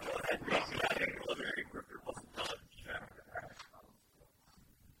 I'll go ahead and raise you out in a little very comfortable television.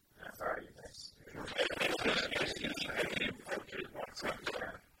 That's all right.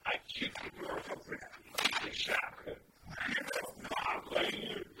 I keep the door open. The shop.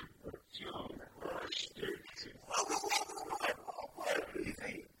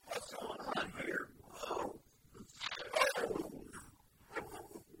 What's going on here?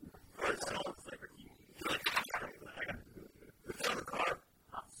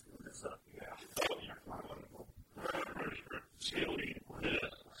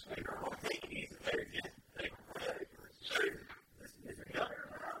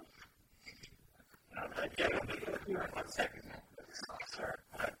 One second. Sir,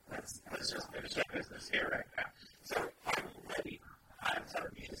 let's just finish our business here right now. So, are you ready? I'm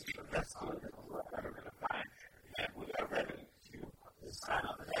telling you to see the best deal that we're ever going to find, and we are ready to sign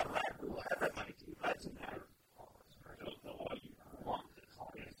on the dotted line. We will have that money to you by tonight. I don't know what you want this on.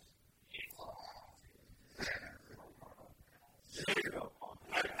 There you go.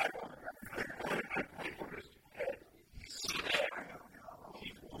 I want to see that.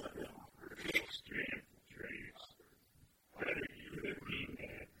 He's one of them extreme trees. Better you than me,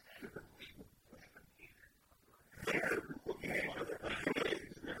 man.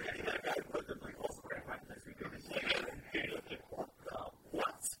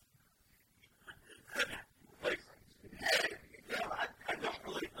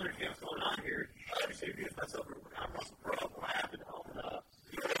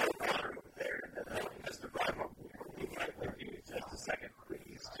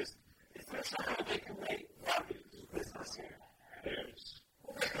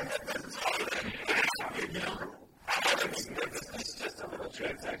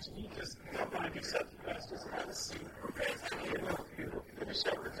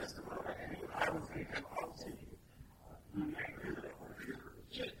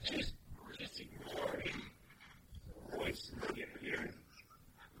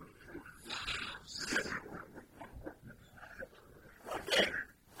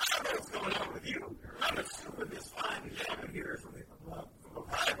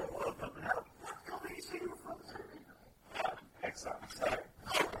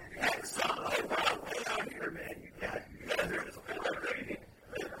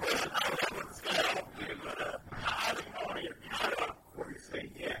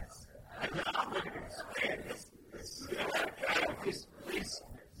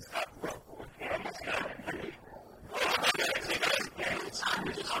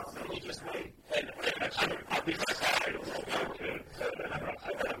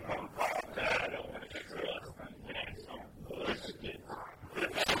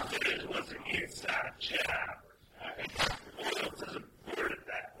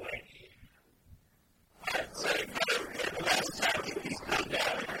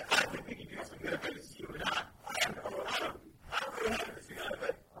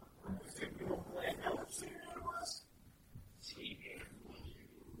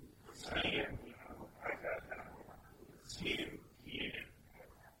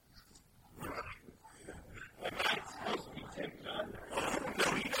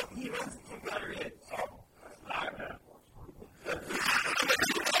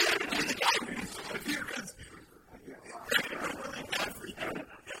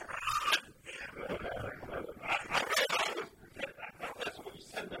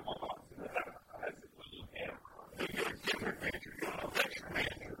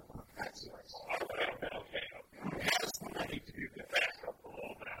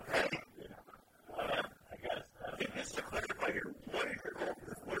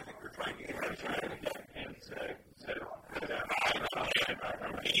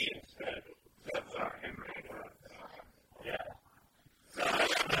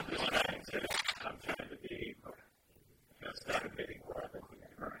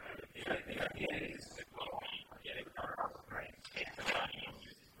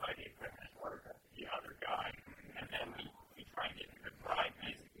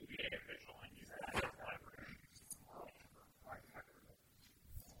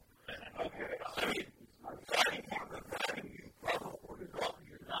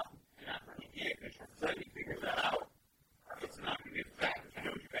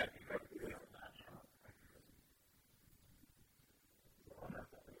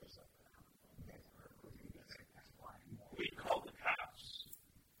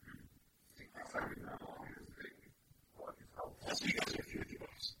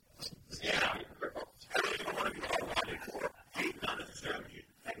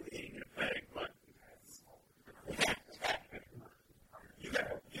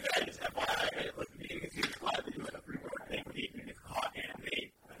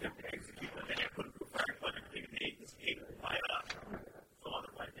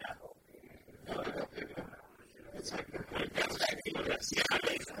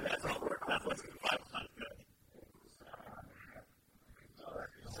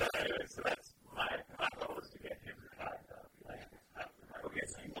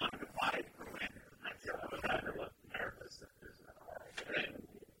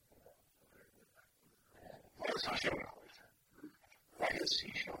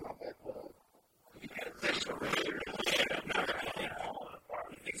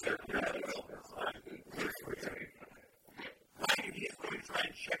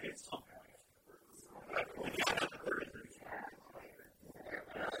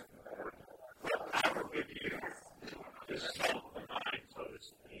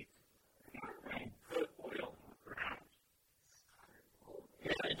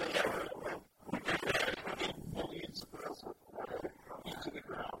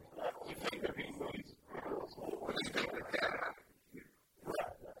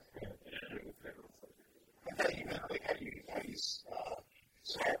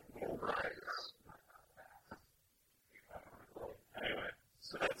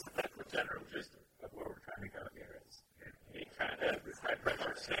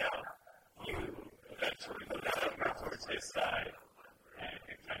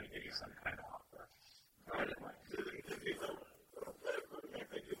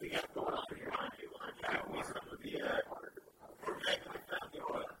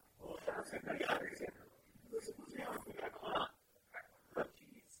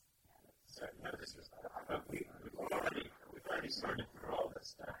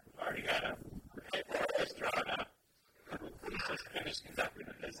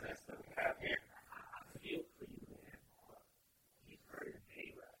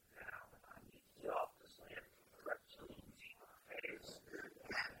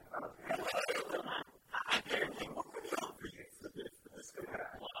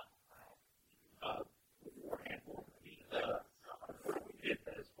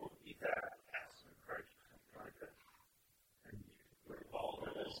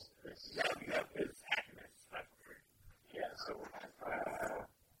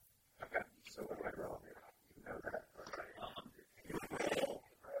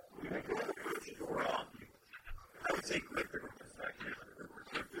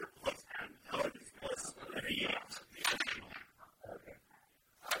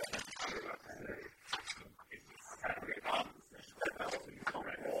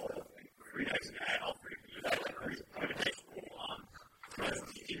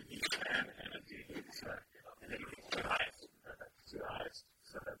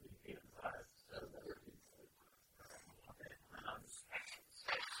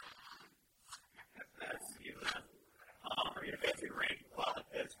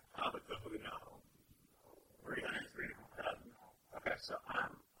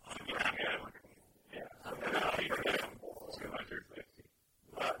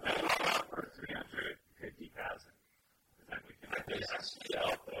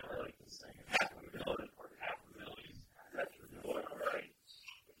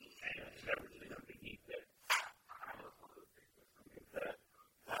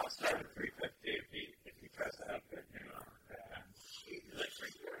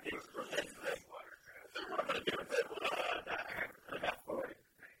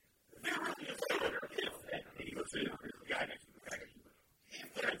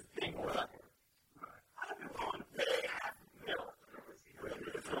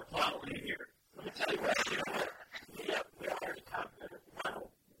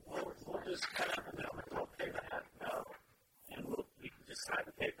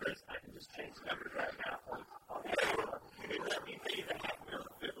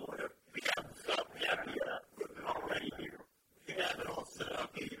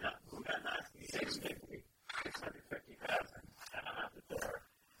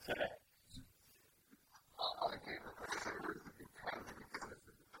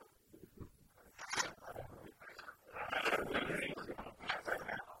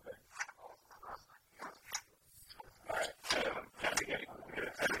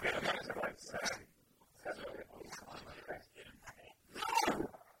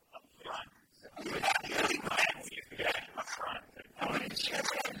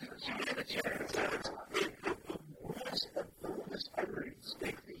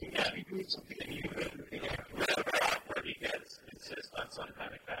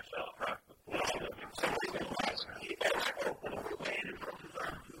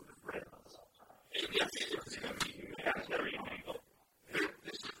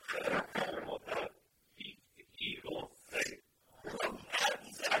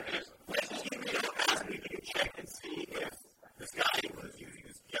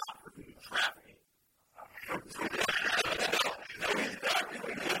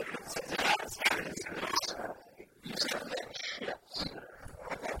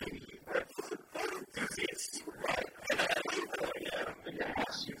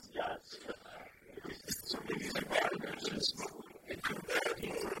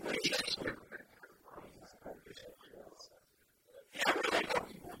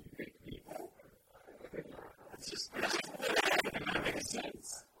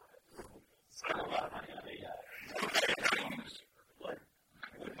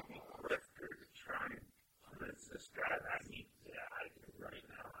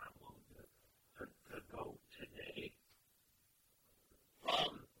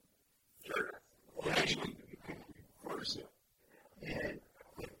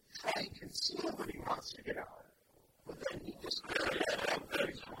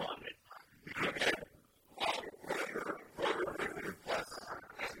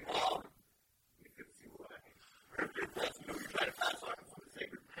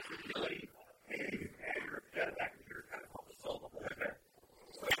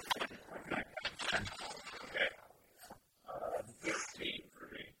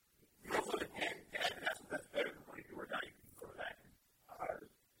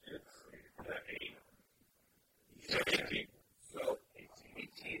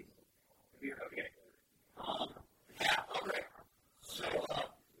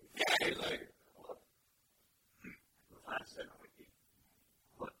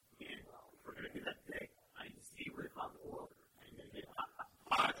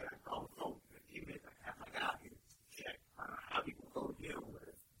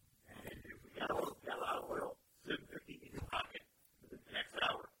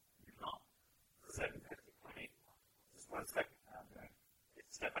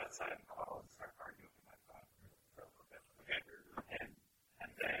 outside and call and start arguing with my phone for a little bit. Okay. And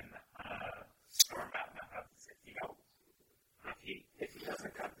then storm out my house and say, if he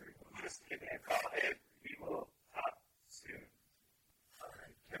doesn't come through, just give me a call. Hey, we will talk soon. All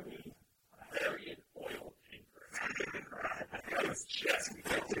right. Can we bury an oil tanker? I was just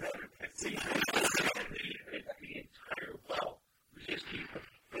going to see the entire well. We just keep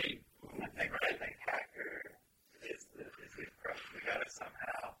putting. I think hacker is the approach. We got to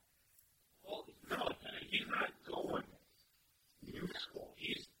somehow. Well, no, he's not going useful.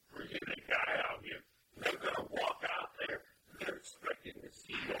 He's bringing a guy out here. They're going to walk out there. They're expecting to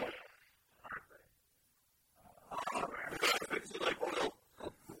see oil, aren't they? It's like oil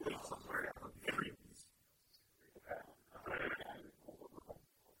somewhere else.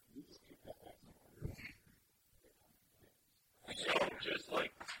 So just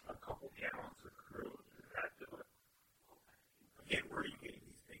like a couple gallons of crude, that do it. Again, where are you getting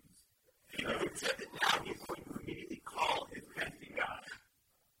these things? It said that now he's going to immediately call his testing guy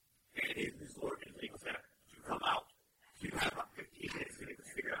and his organization staff to come out. So you have about 15 minutes to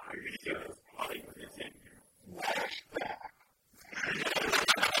figure out how you're going to do this. Probably with this in here. Flashback.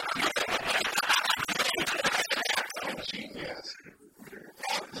 Genius.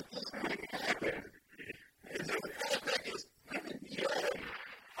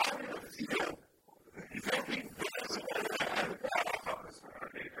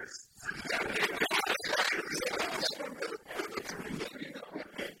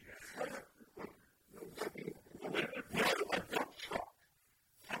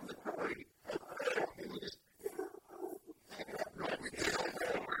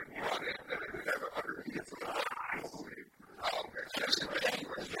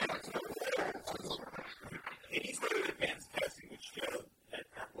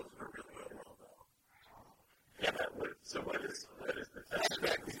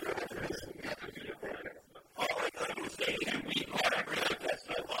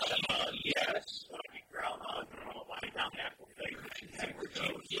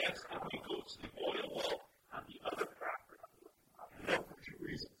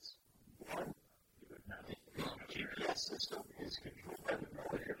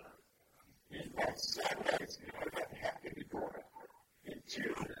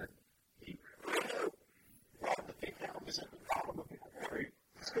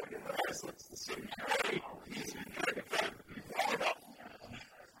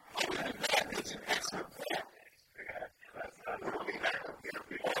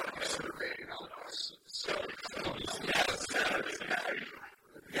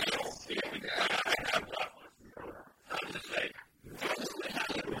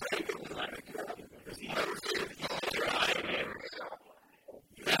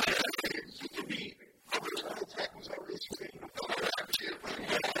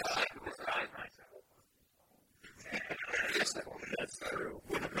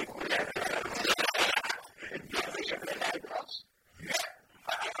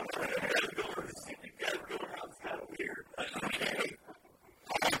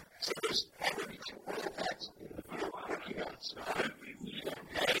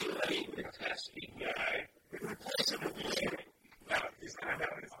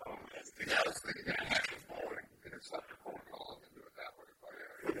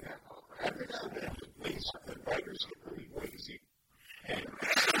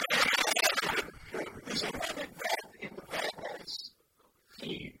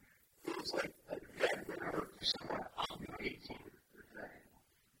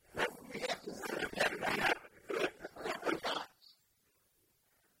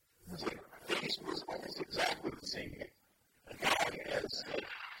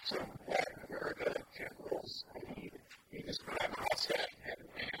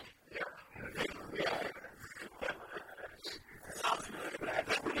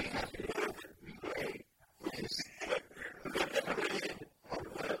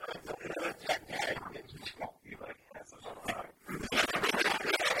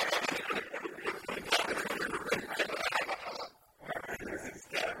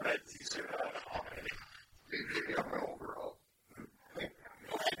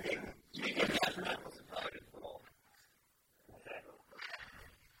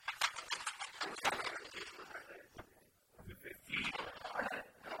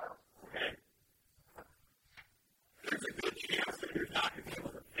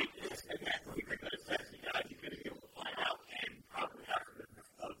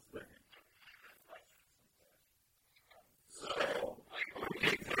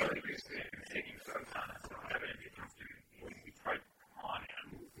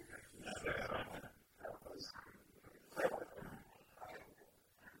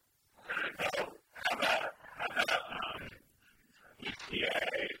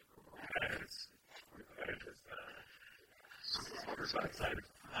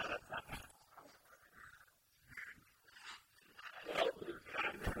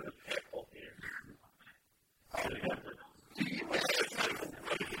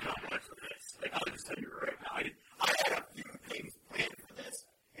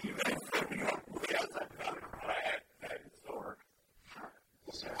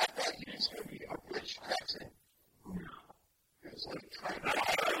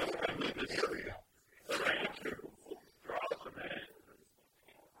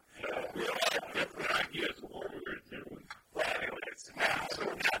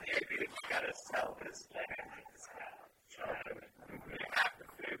 It's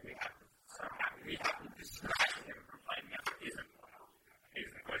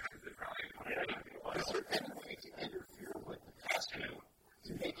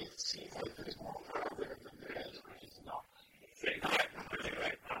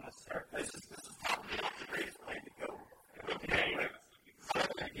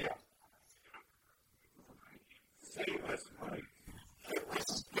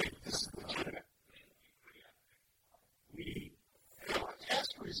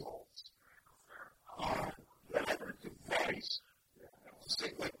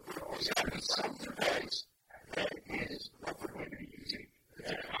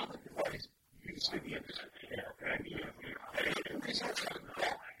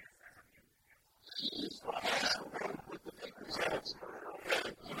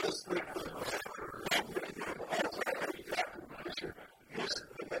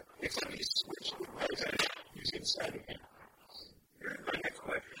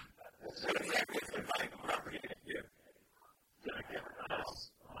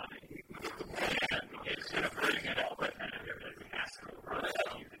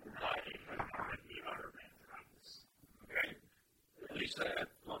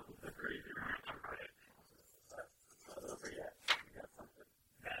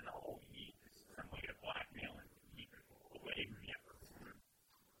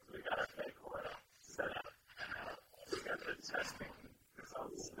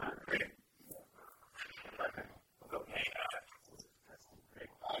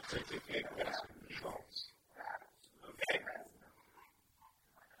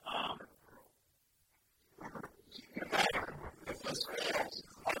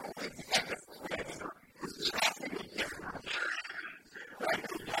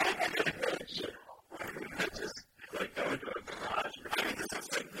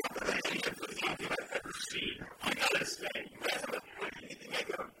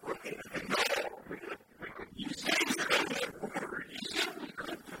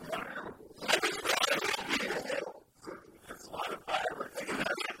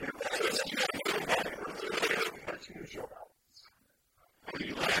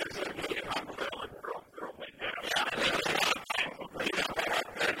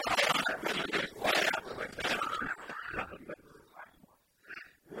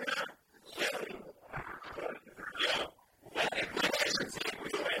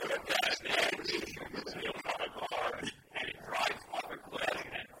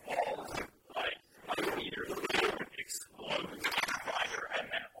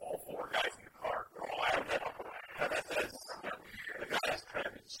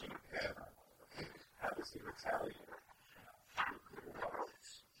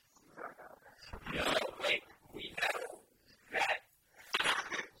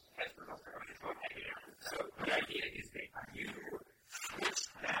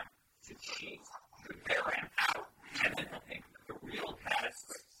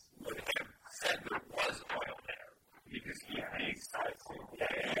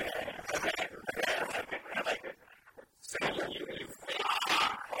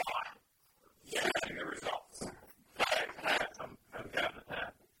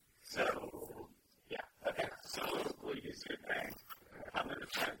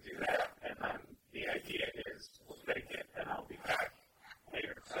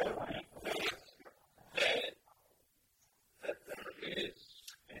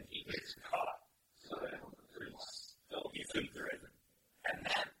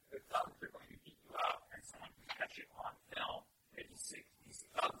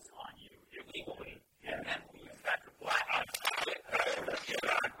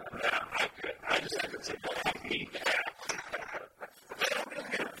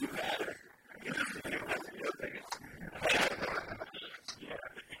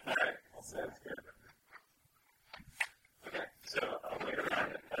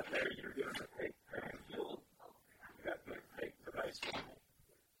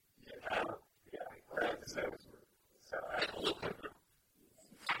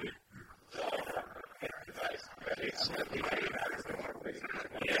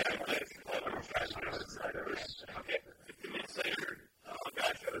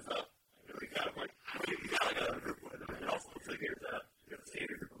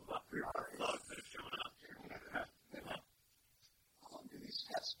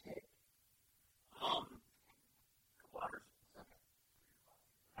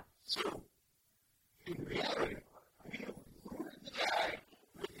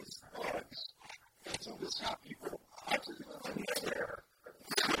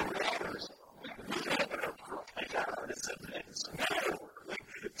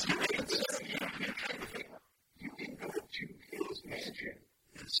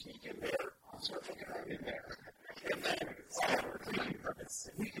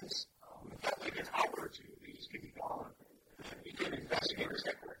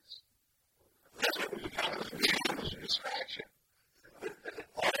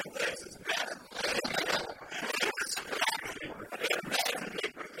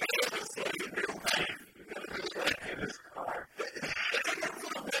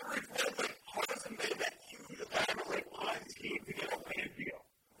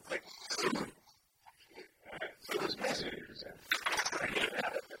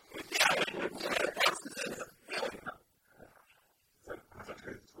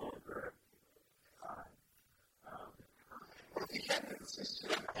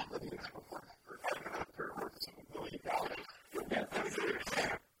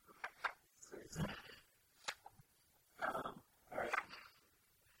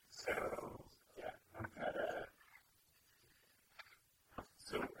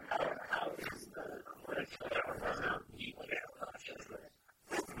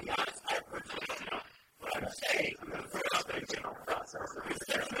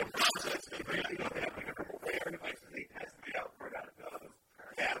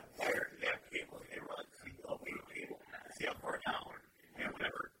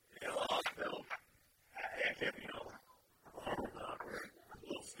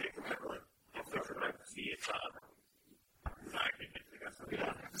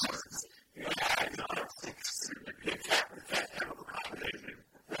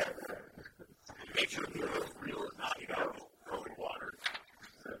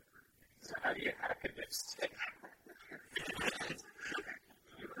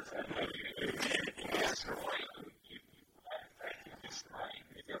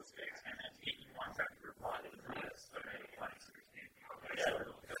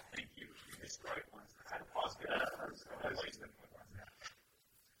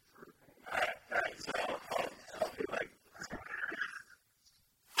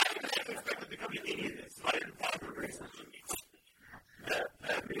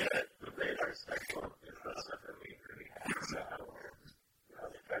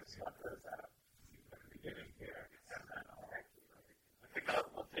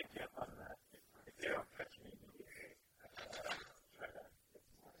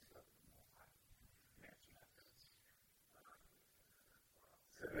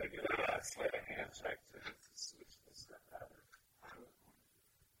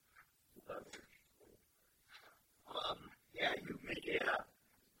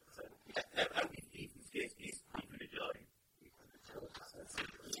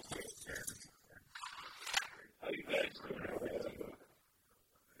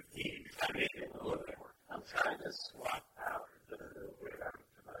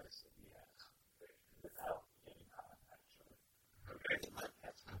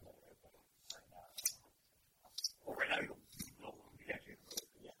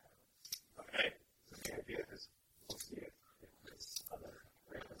Other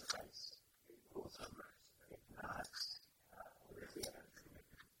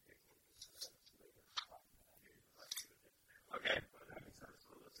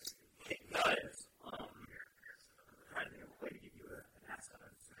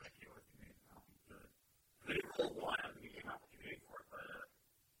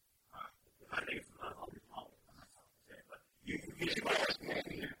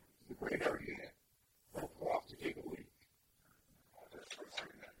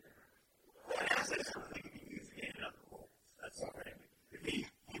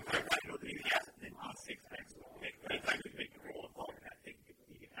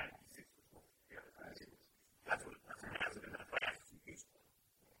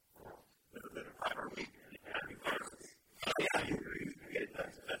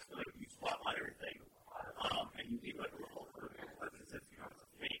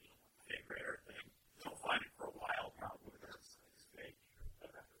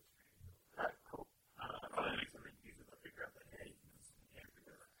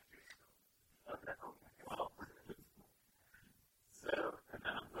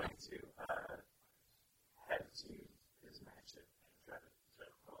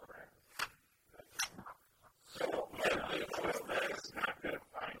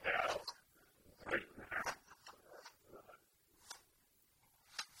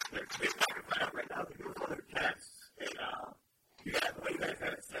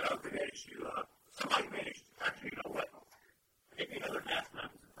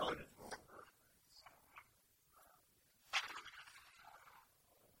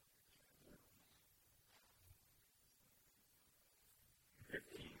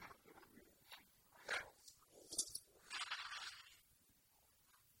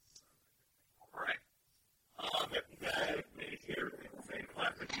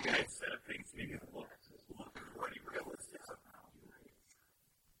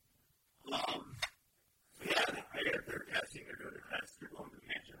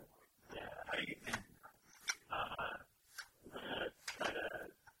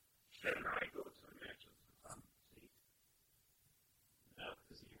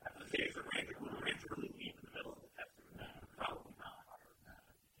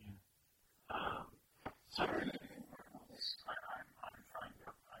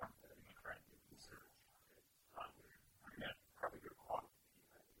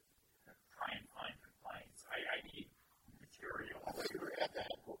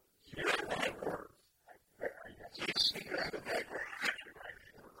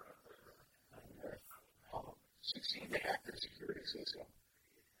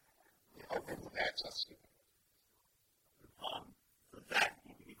That's not stupid. So that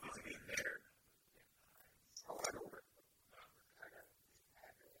you can be physically there. Oh, I know it.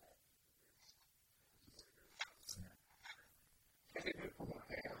 Can they do it from one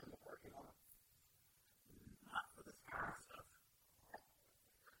hand in the parking lot? Not for this kind of stuff.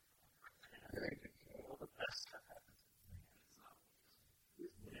 I think it's All the best stuff happens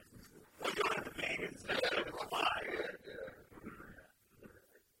in the Well, you don't have to pay instead of a fly.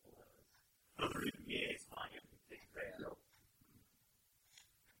 Those are even VAs flying in big fans.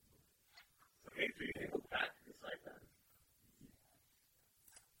 Okay, so you can go back to the site then.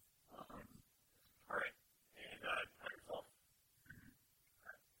 All right. And tell yourself.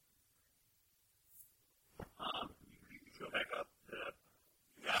 You can go back up. The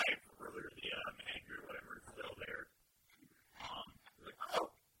guy from earlier, the manager or whatever, is still there. Like, oh,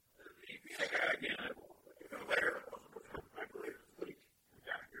 that guy again. I will go there. I believe it's week.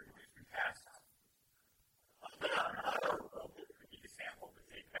 Down here, we passed. I'll give you a sample to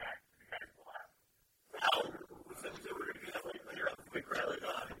take back. The guys will have. Well, we said we're going to do that later on the quick rally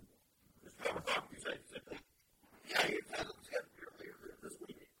on. Just come and talk to you. He said, yeah, you had it earlier this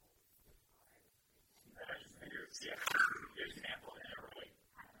week. I just figured, yeah, give you a sample and everything.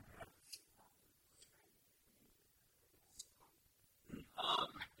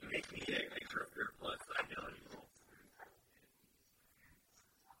 Make me a extra Fear Plus identity roll.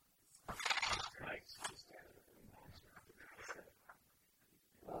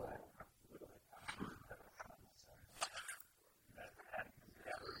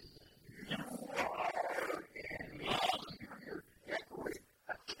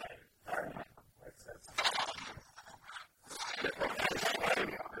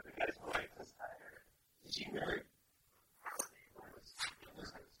 Is he married?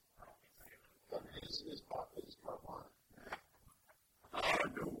 His car one.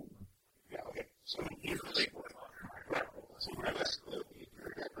 No. Yeah, okay. So he's related. So you're less clear.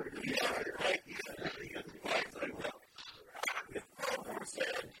 You're right.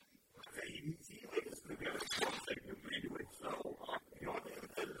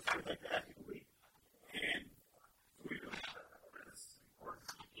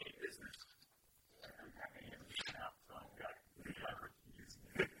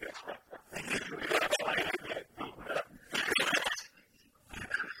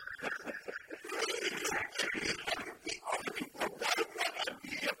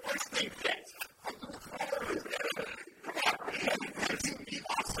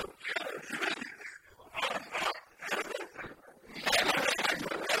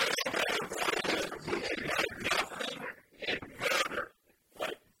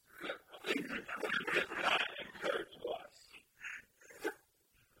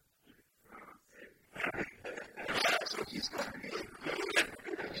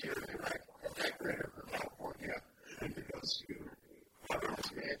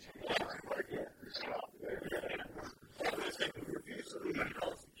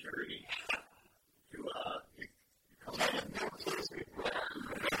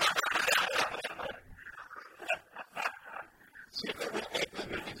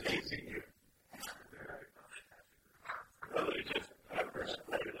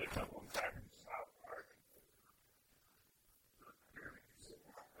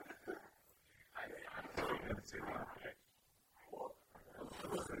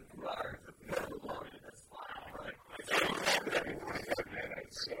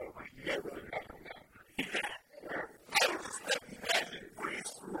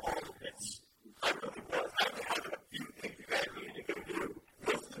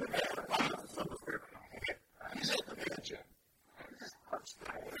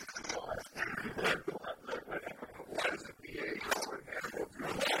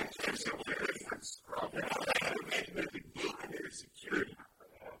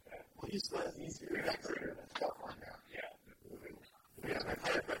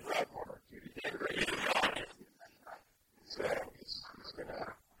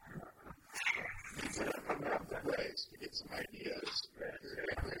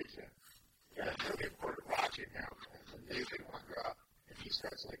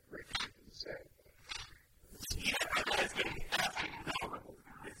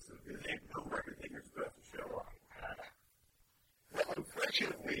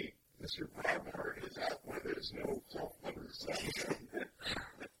 Mr. Palmer is out where there's no self-understanding.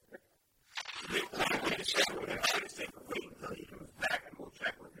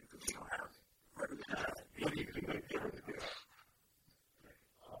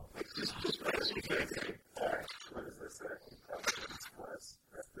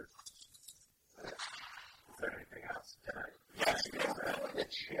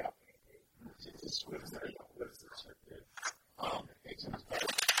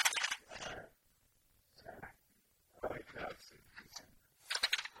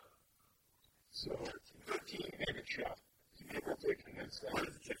 What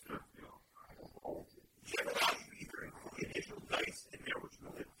is the chip stuff? Chip allows you to either include the initial dice in there, which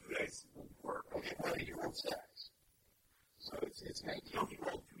means that 2 dice will work. Okay, why do you roll stacks? So it's 19. You only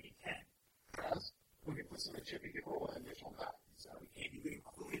roll 2d10. Yes. Okay, what's in the chip? You can roll an additional die. So you can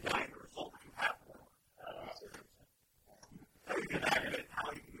include a die in the result if you have one. So you can add it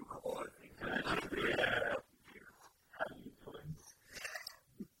how you can do a couple other things. How do you do it?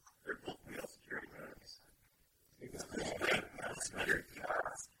 They're both real security guards. Security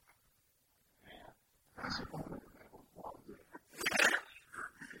guards.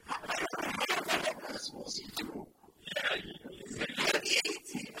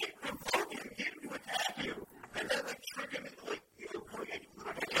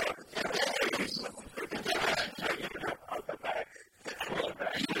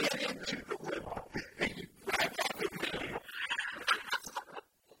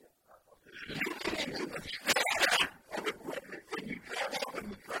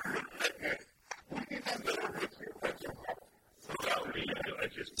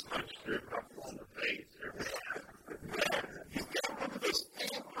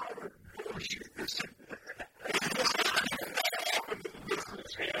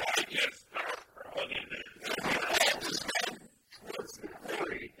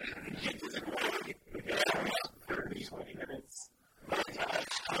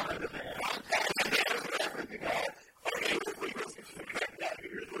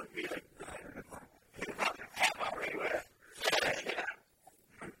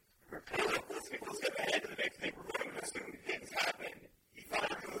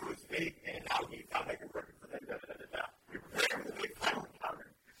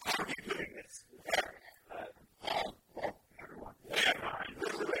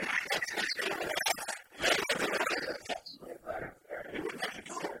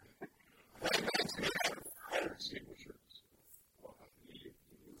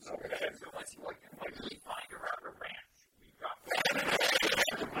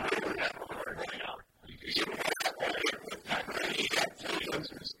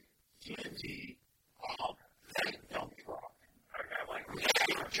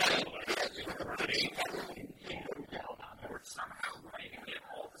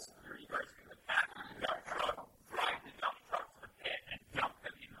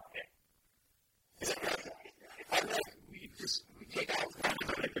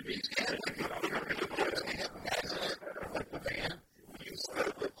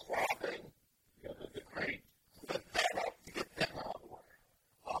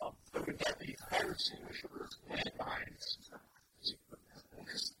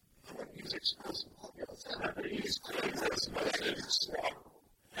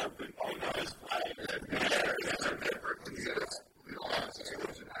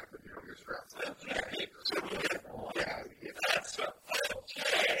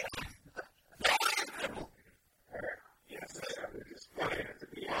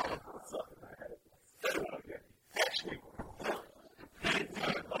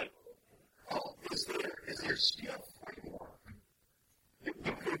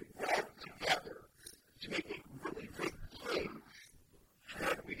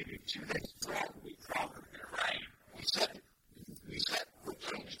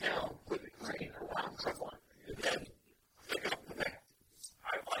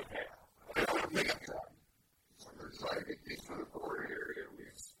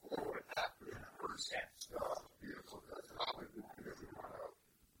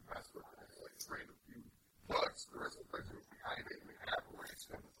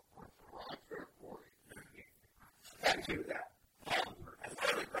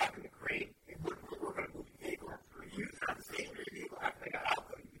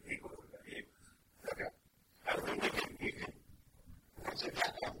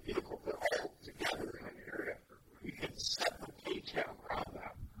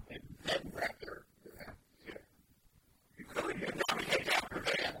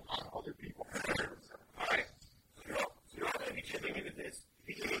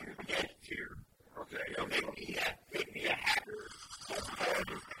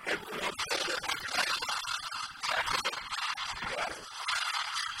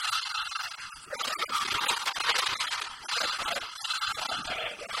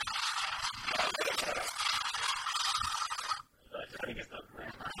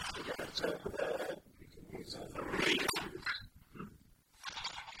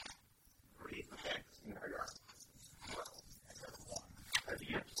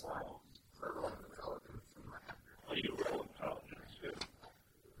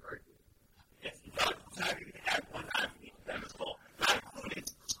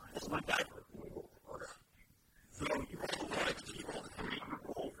 So you roll 1, you roll 3,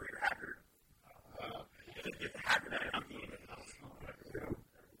 get the hacker that I'm being in the house.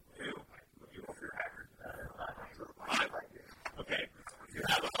 Okay. You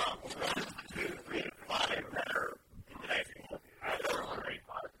have 1, 2, 3, 5 that are individual. Great.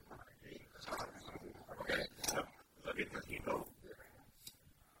 Okay. So look at 13 vote.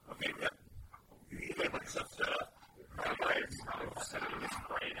 Okay, yep. You get like stuff set up. Right.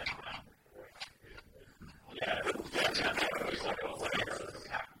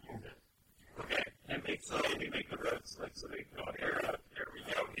 Okay. And make so they make the roads like so they go there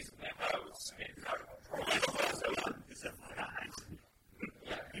we go. These house and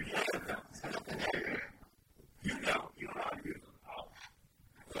you know how to use them.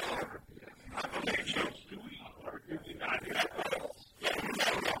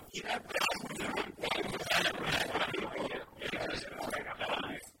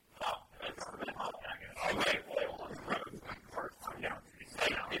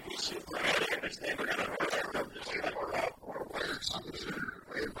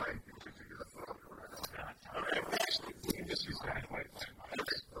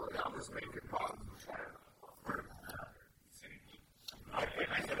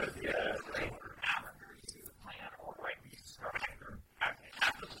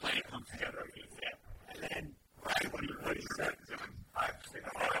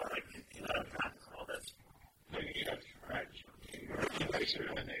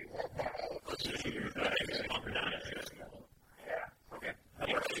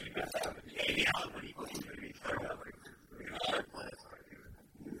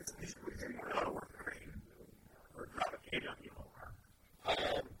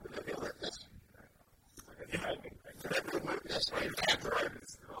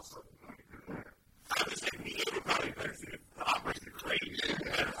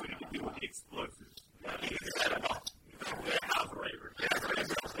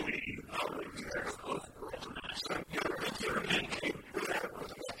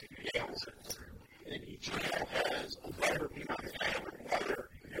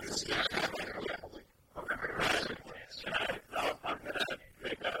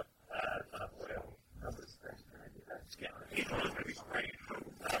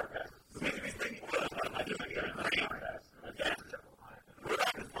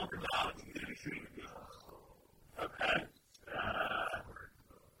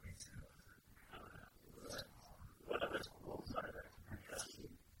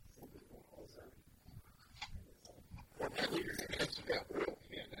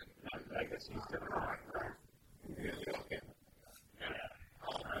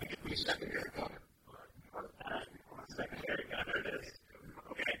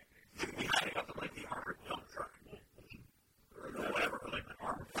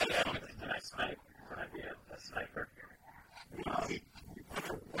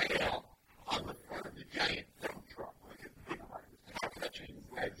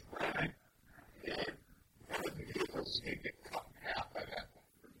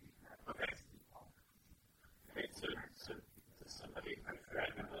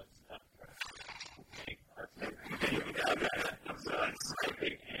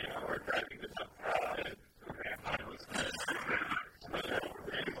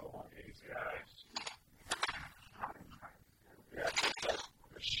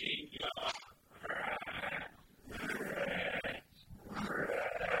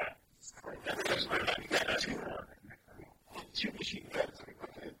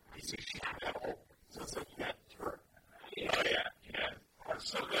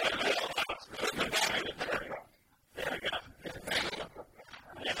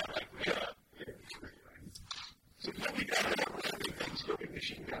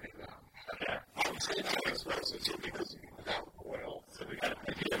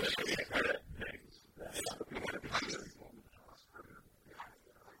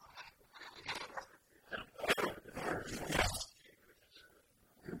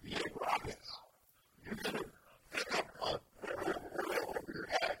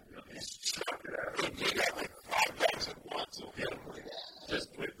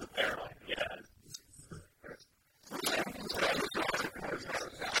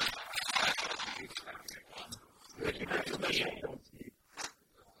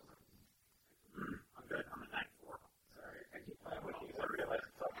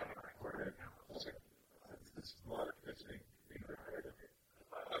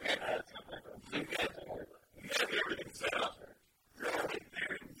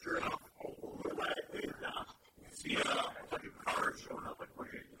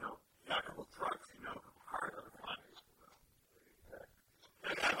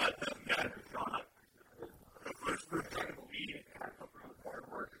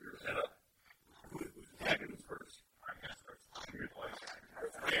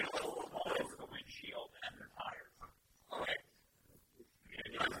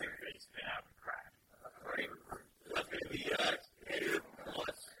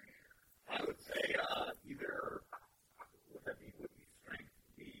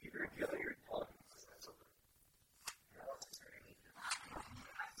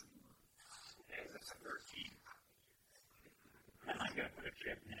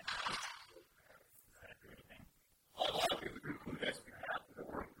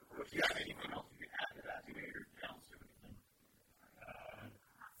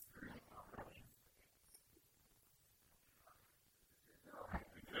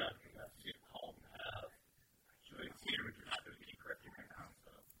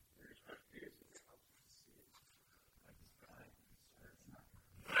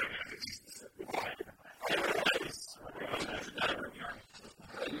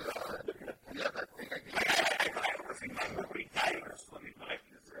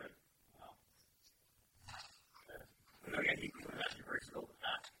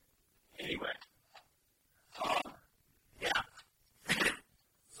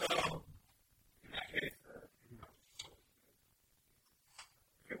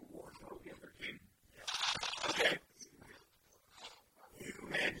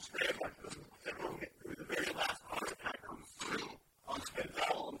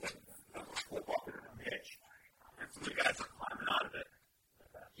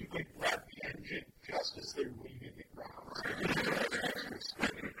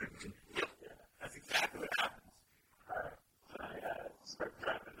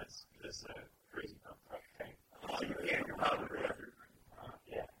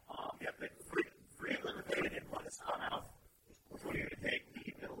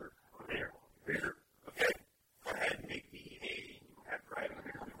 right?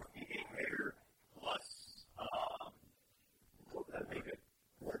 The 8 hitter plus, what would that make it?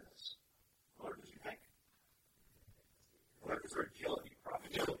 Alertness. Alertness, you think? Alertness or agility? Probably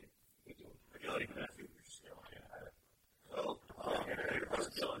agility. Agility, but that's your skill. Yeah. So, hitter plus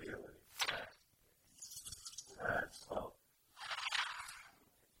agility. So,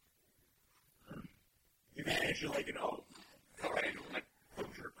 you manage to, like, go right into, like,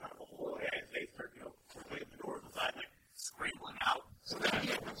 poacher kind of a hole as they start, opening the door to the side, like, scrambling out. So then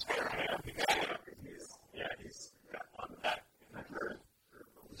he opens fair hand. He's got on the back in the curve.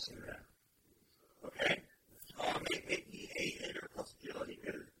 We'll see that. Okay? Make me a hitter plus agility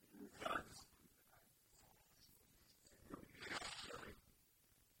because guns.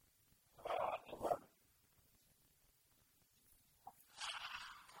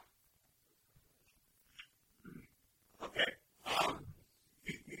 Okay.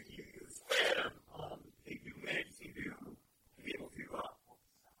 You spread them. They do manage to be able to,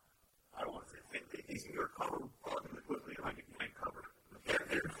 I don't want to say, they seem to recover relatively quickly. I can find cover.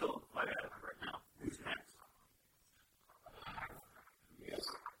 They're still quite adequate right now. Who's next? Yes.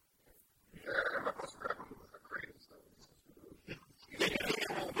 Yeah, I'm supposed to grab them with a crane and stuff. Yeah,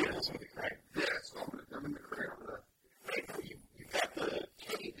 that's with the crane. Yeah, so I'm in the crane over there. Right, you've got the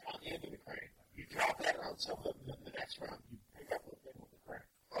cage on the end of the crane. You drop that on someone, and then the next round you pick up the thing with the crane.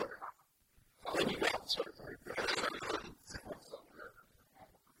 Okay. Then you got sort of three.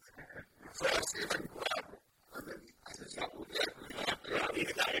 So I see if I can grab it, and then I just got to get it.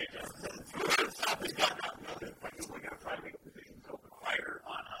 He's got it. He's got it. We're going to try to make a position to open fire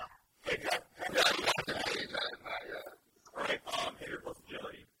on all right, hitter plus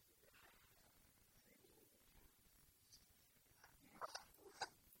agility.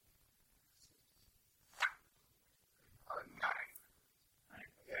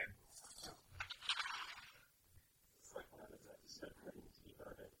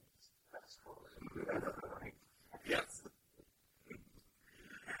 Yes.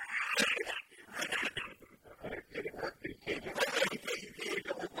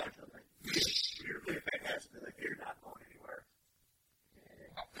 You're really fantastic. You're not going anywhere.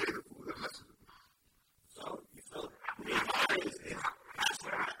 So you still the eyes is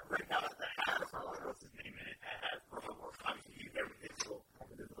right now that has what's his name in it has obviously you everything so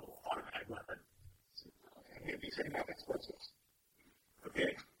with this little automatic weapon. Maybe setting up explosives.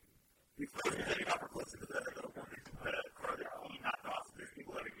 Okay. Before you're setting up explosives,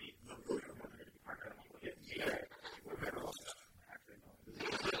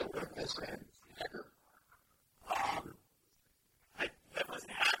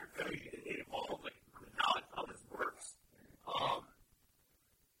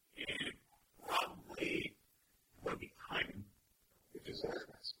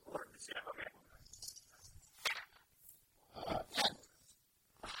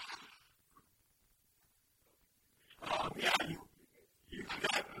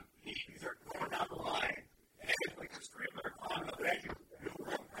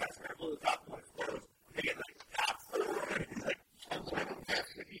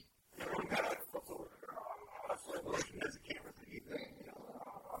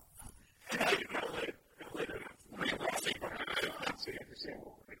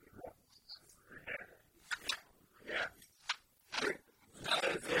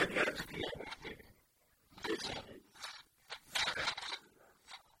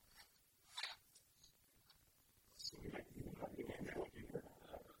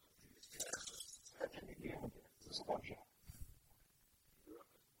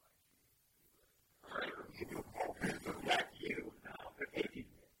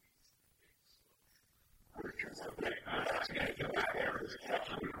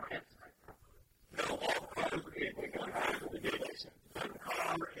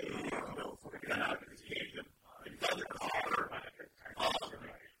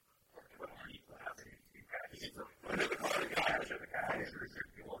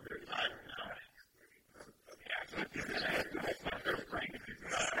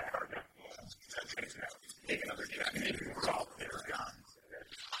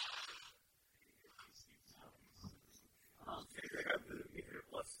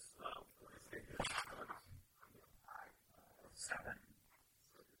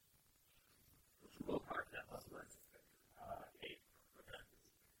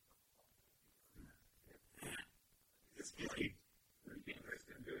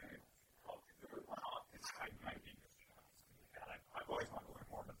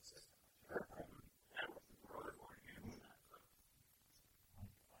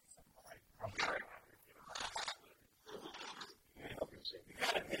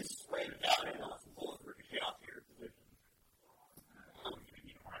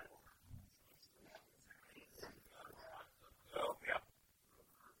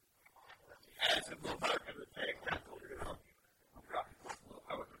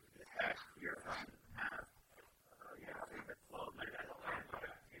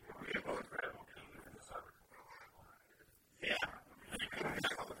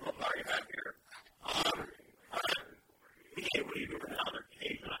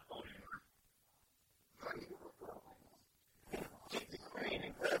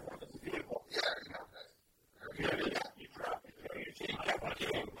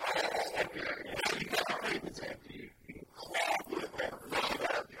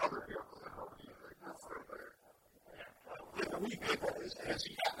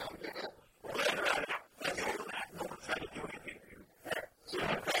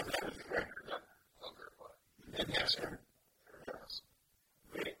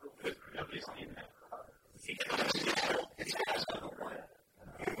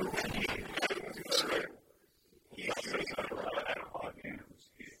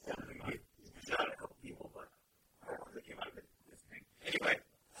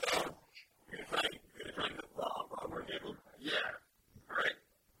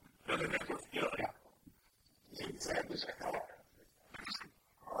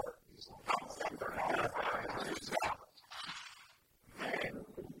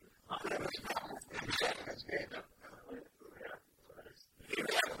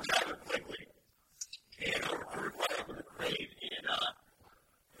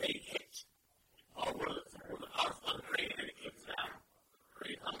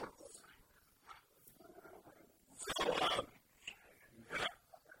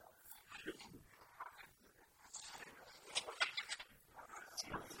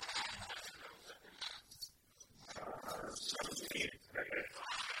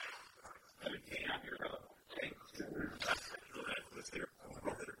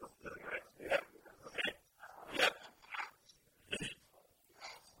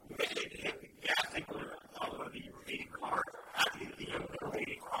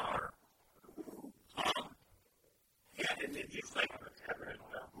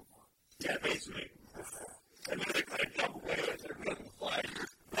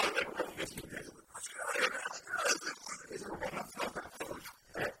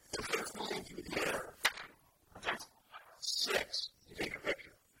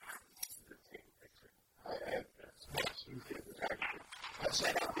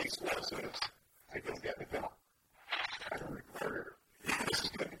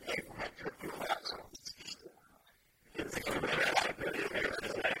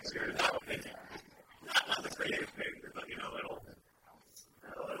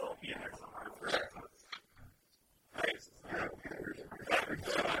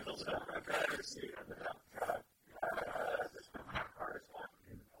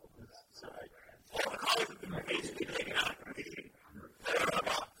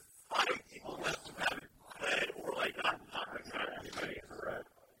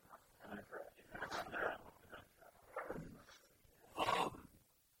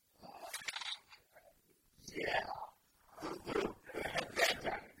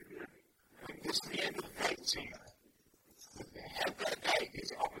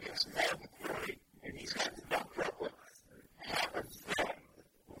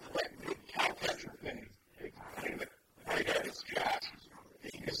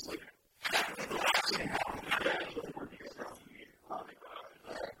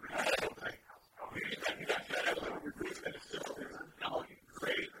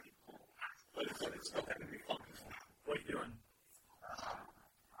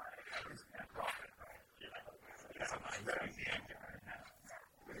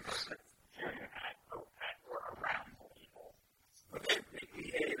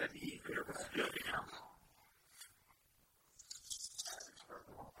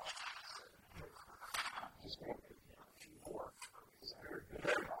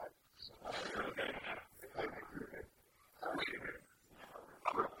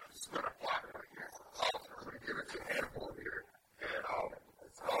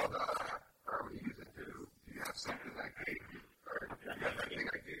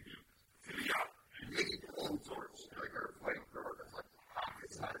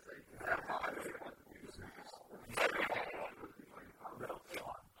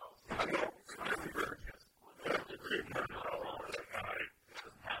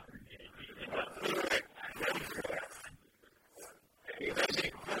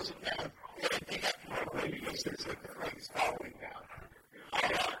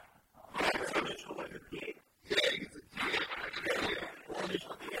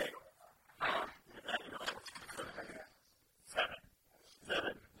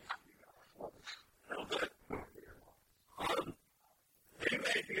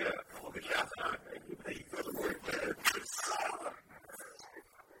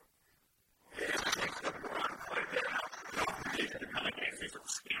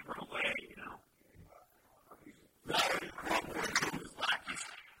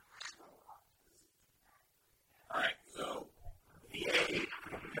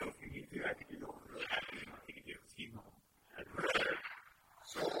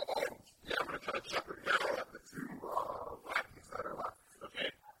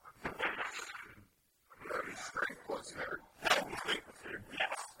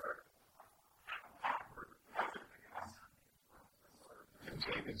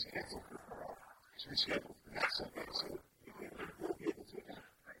 is canceled for it's rescheduled for next Sunday, so we'll be able to attend.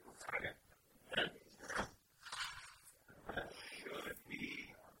 That should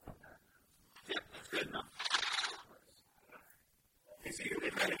be, that's good enough. They see they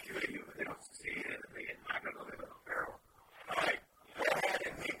try to do it, but they don't succeed, and they get knocked out of the barrel. All right, go ahead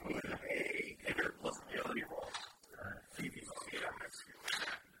and make me a kicker plus ability roll. See if you see it on next week.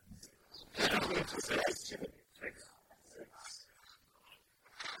 6.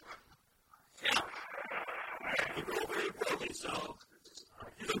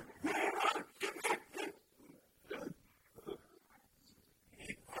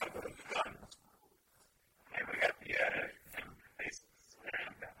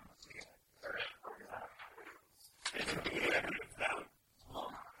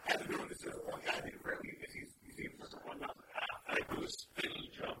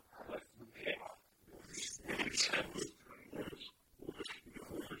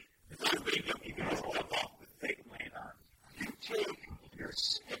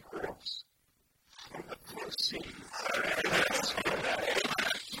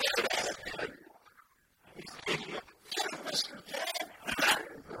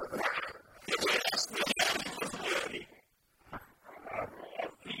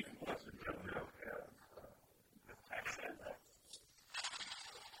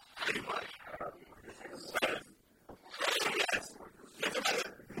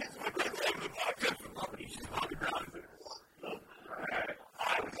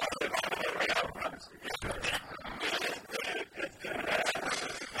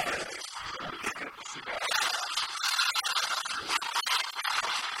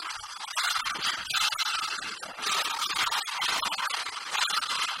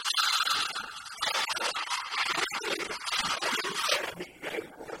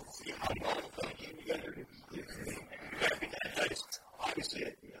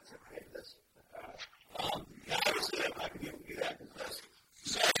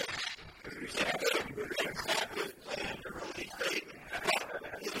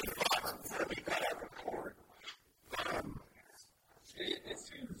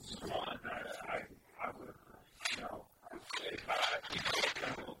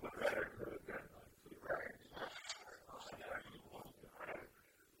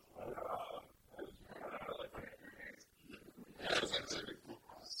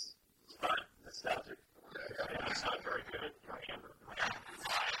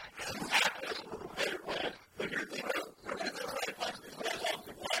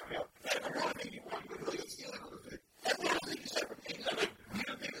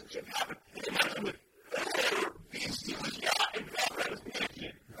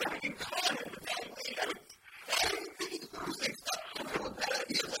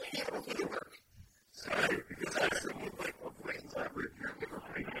 Because I look like a place I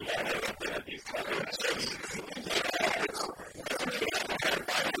would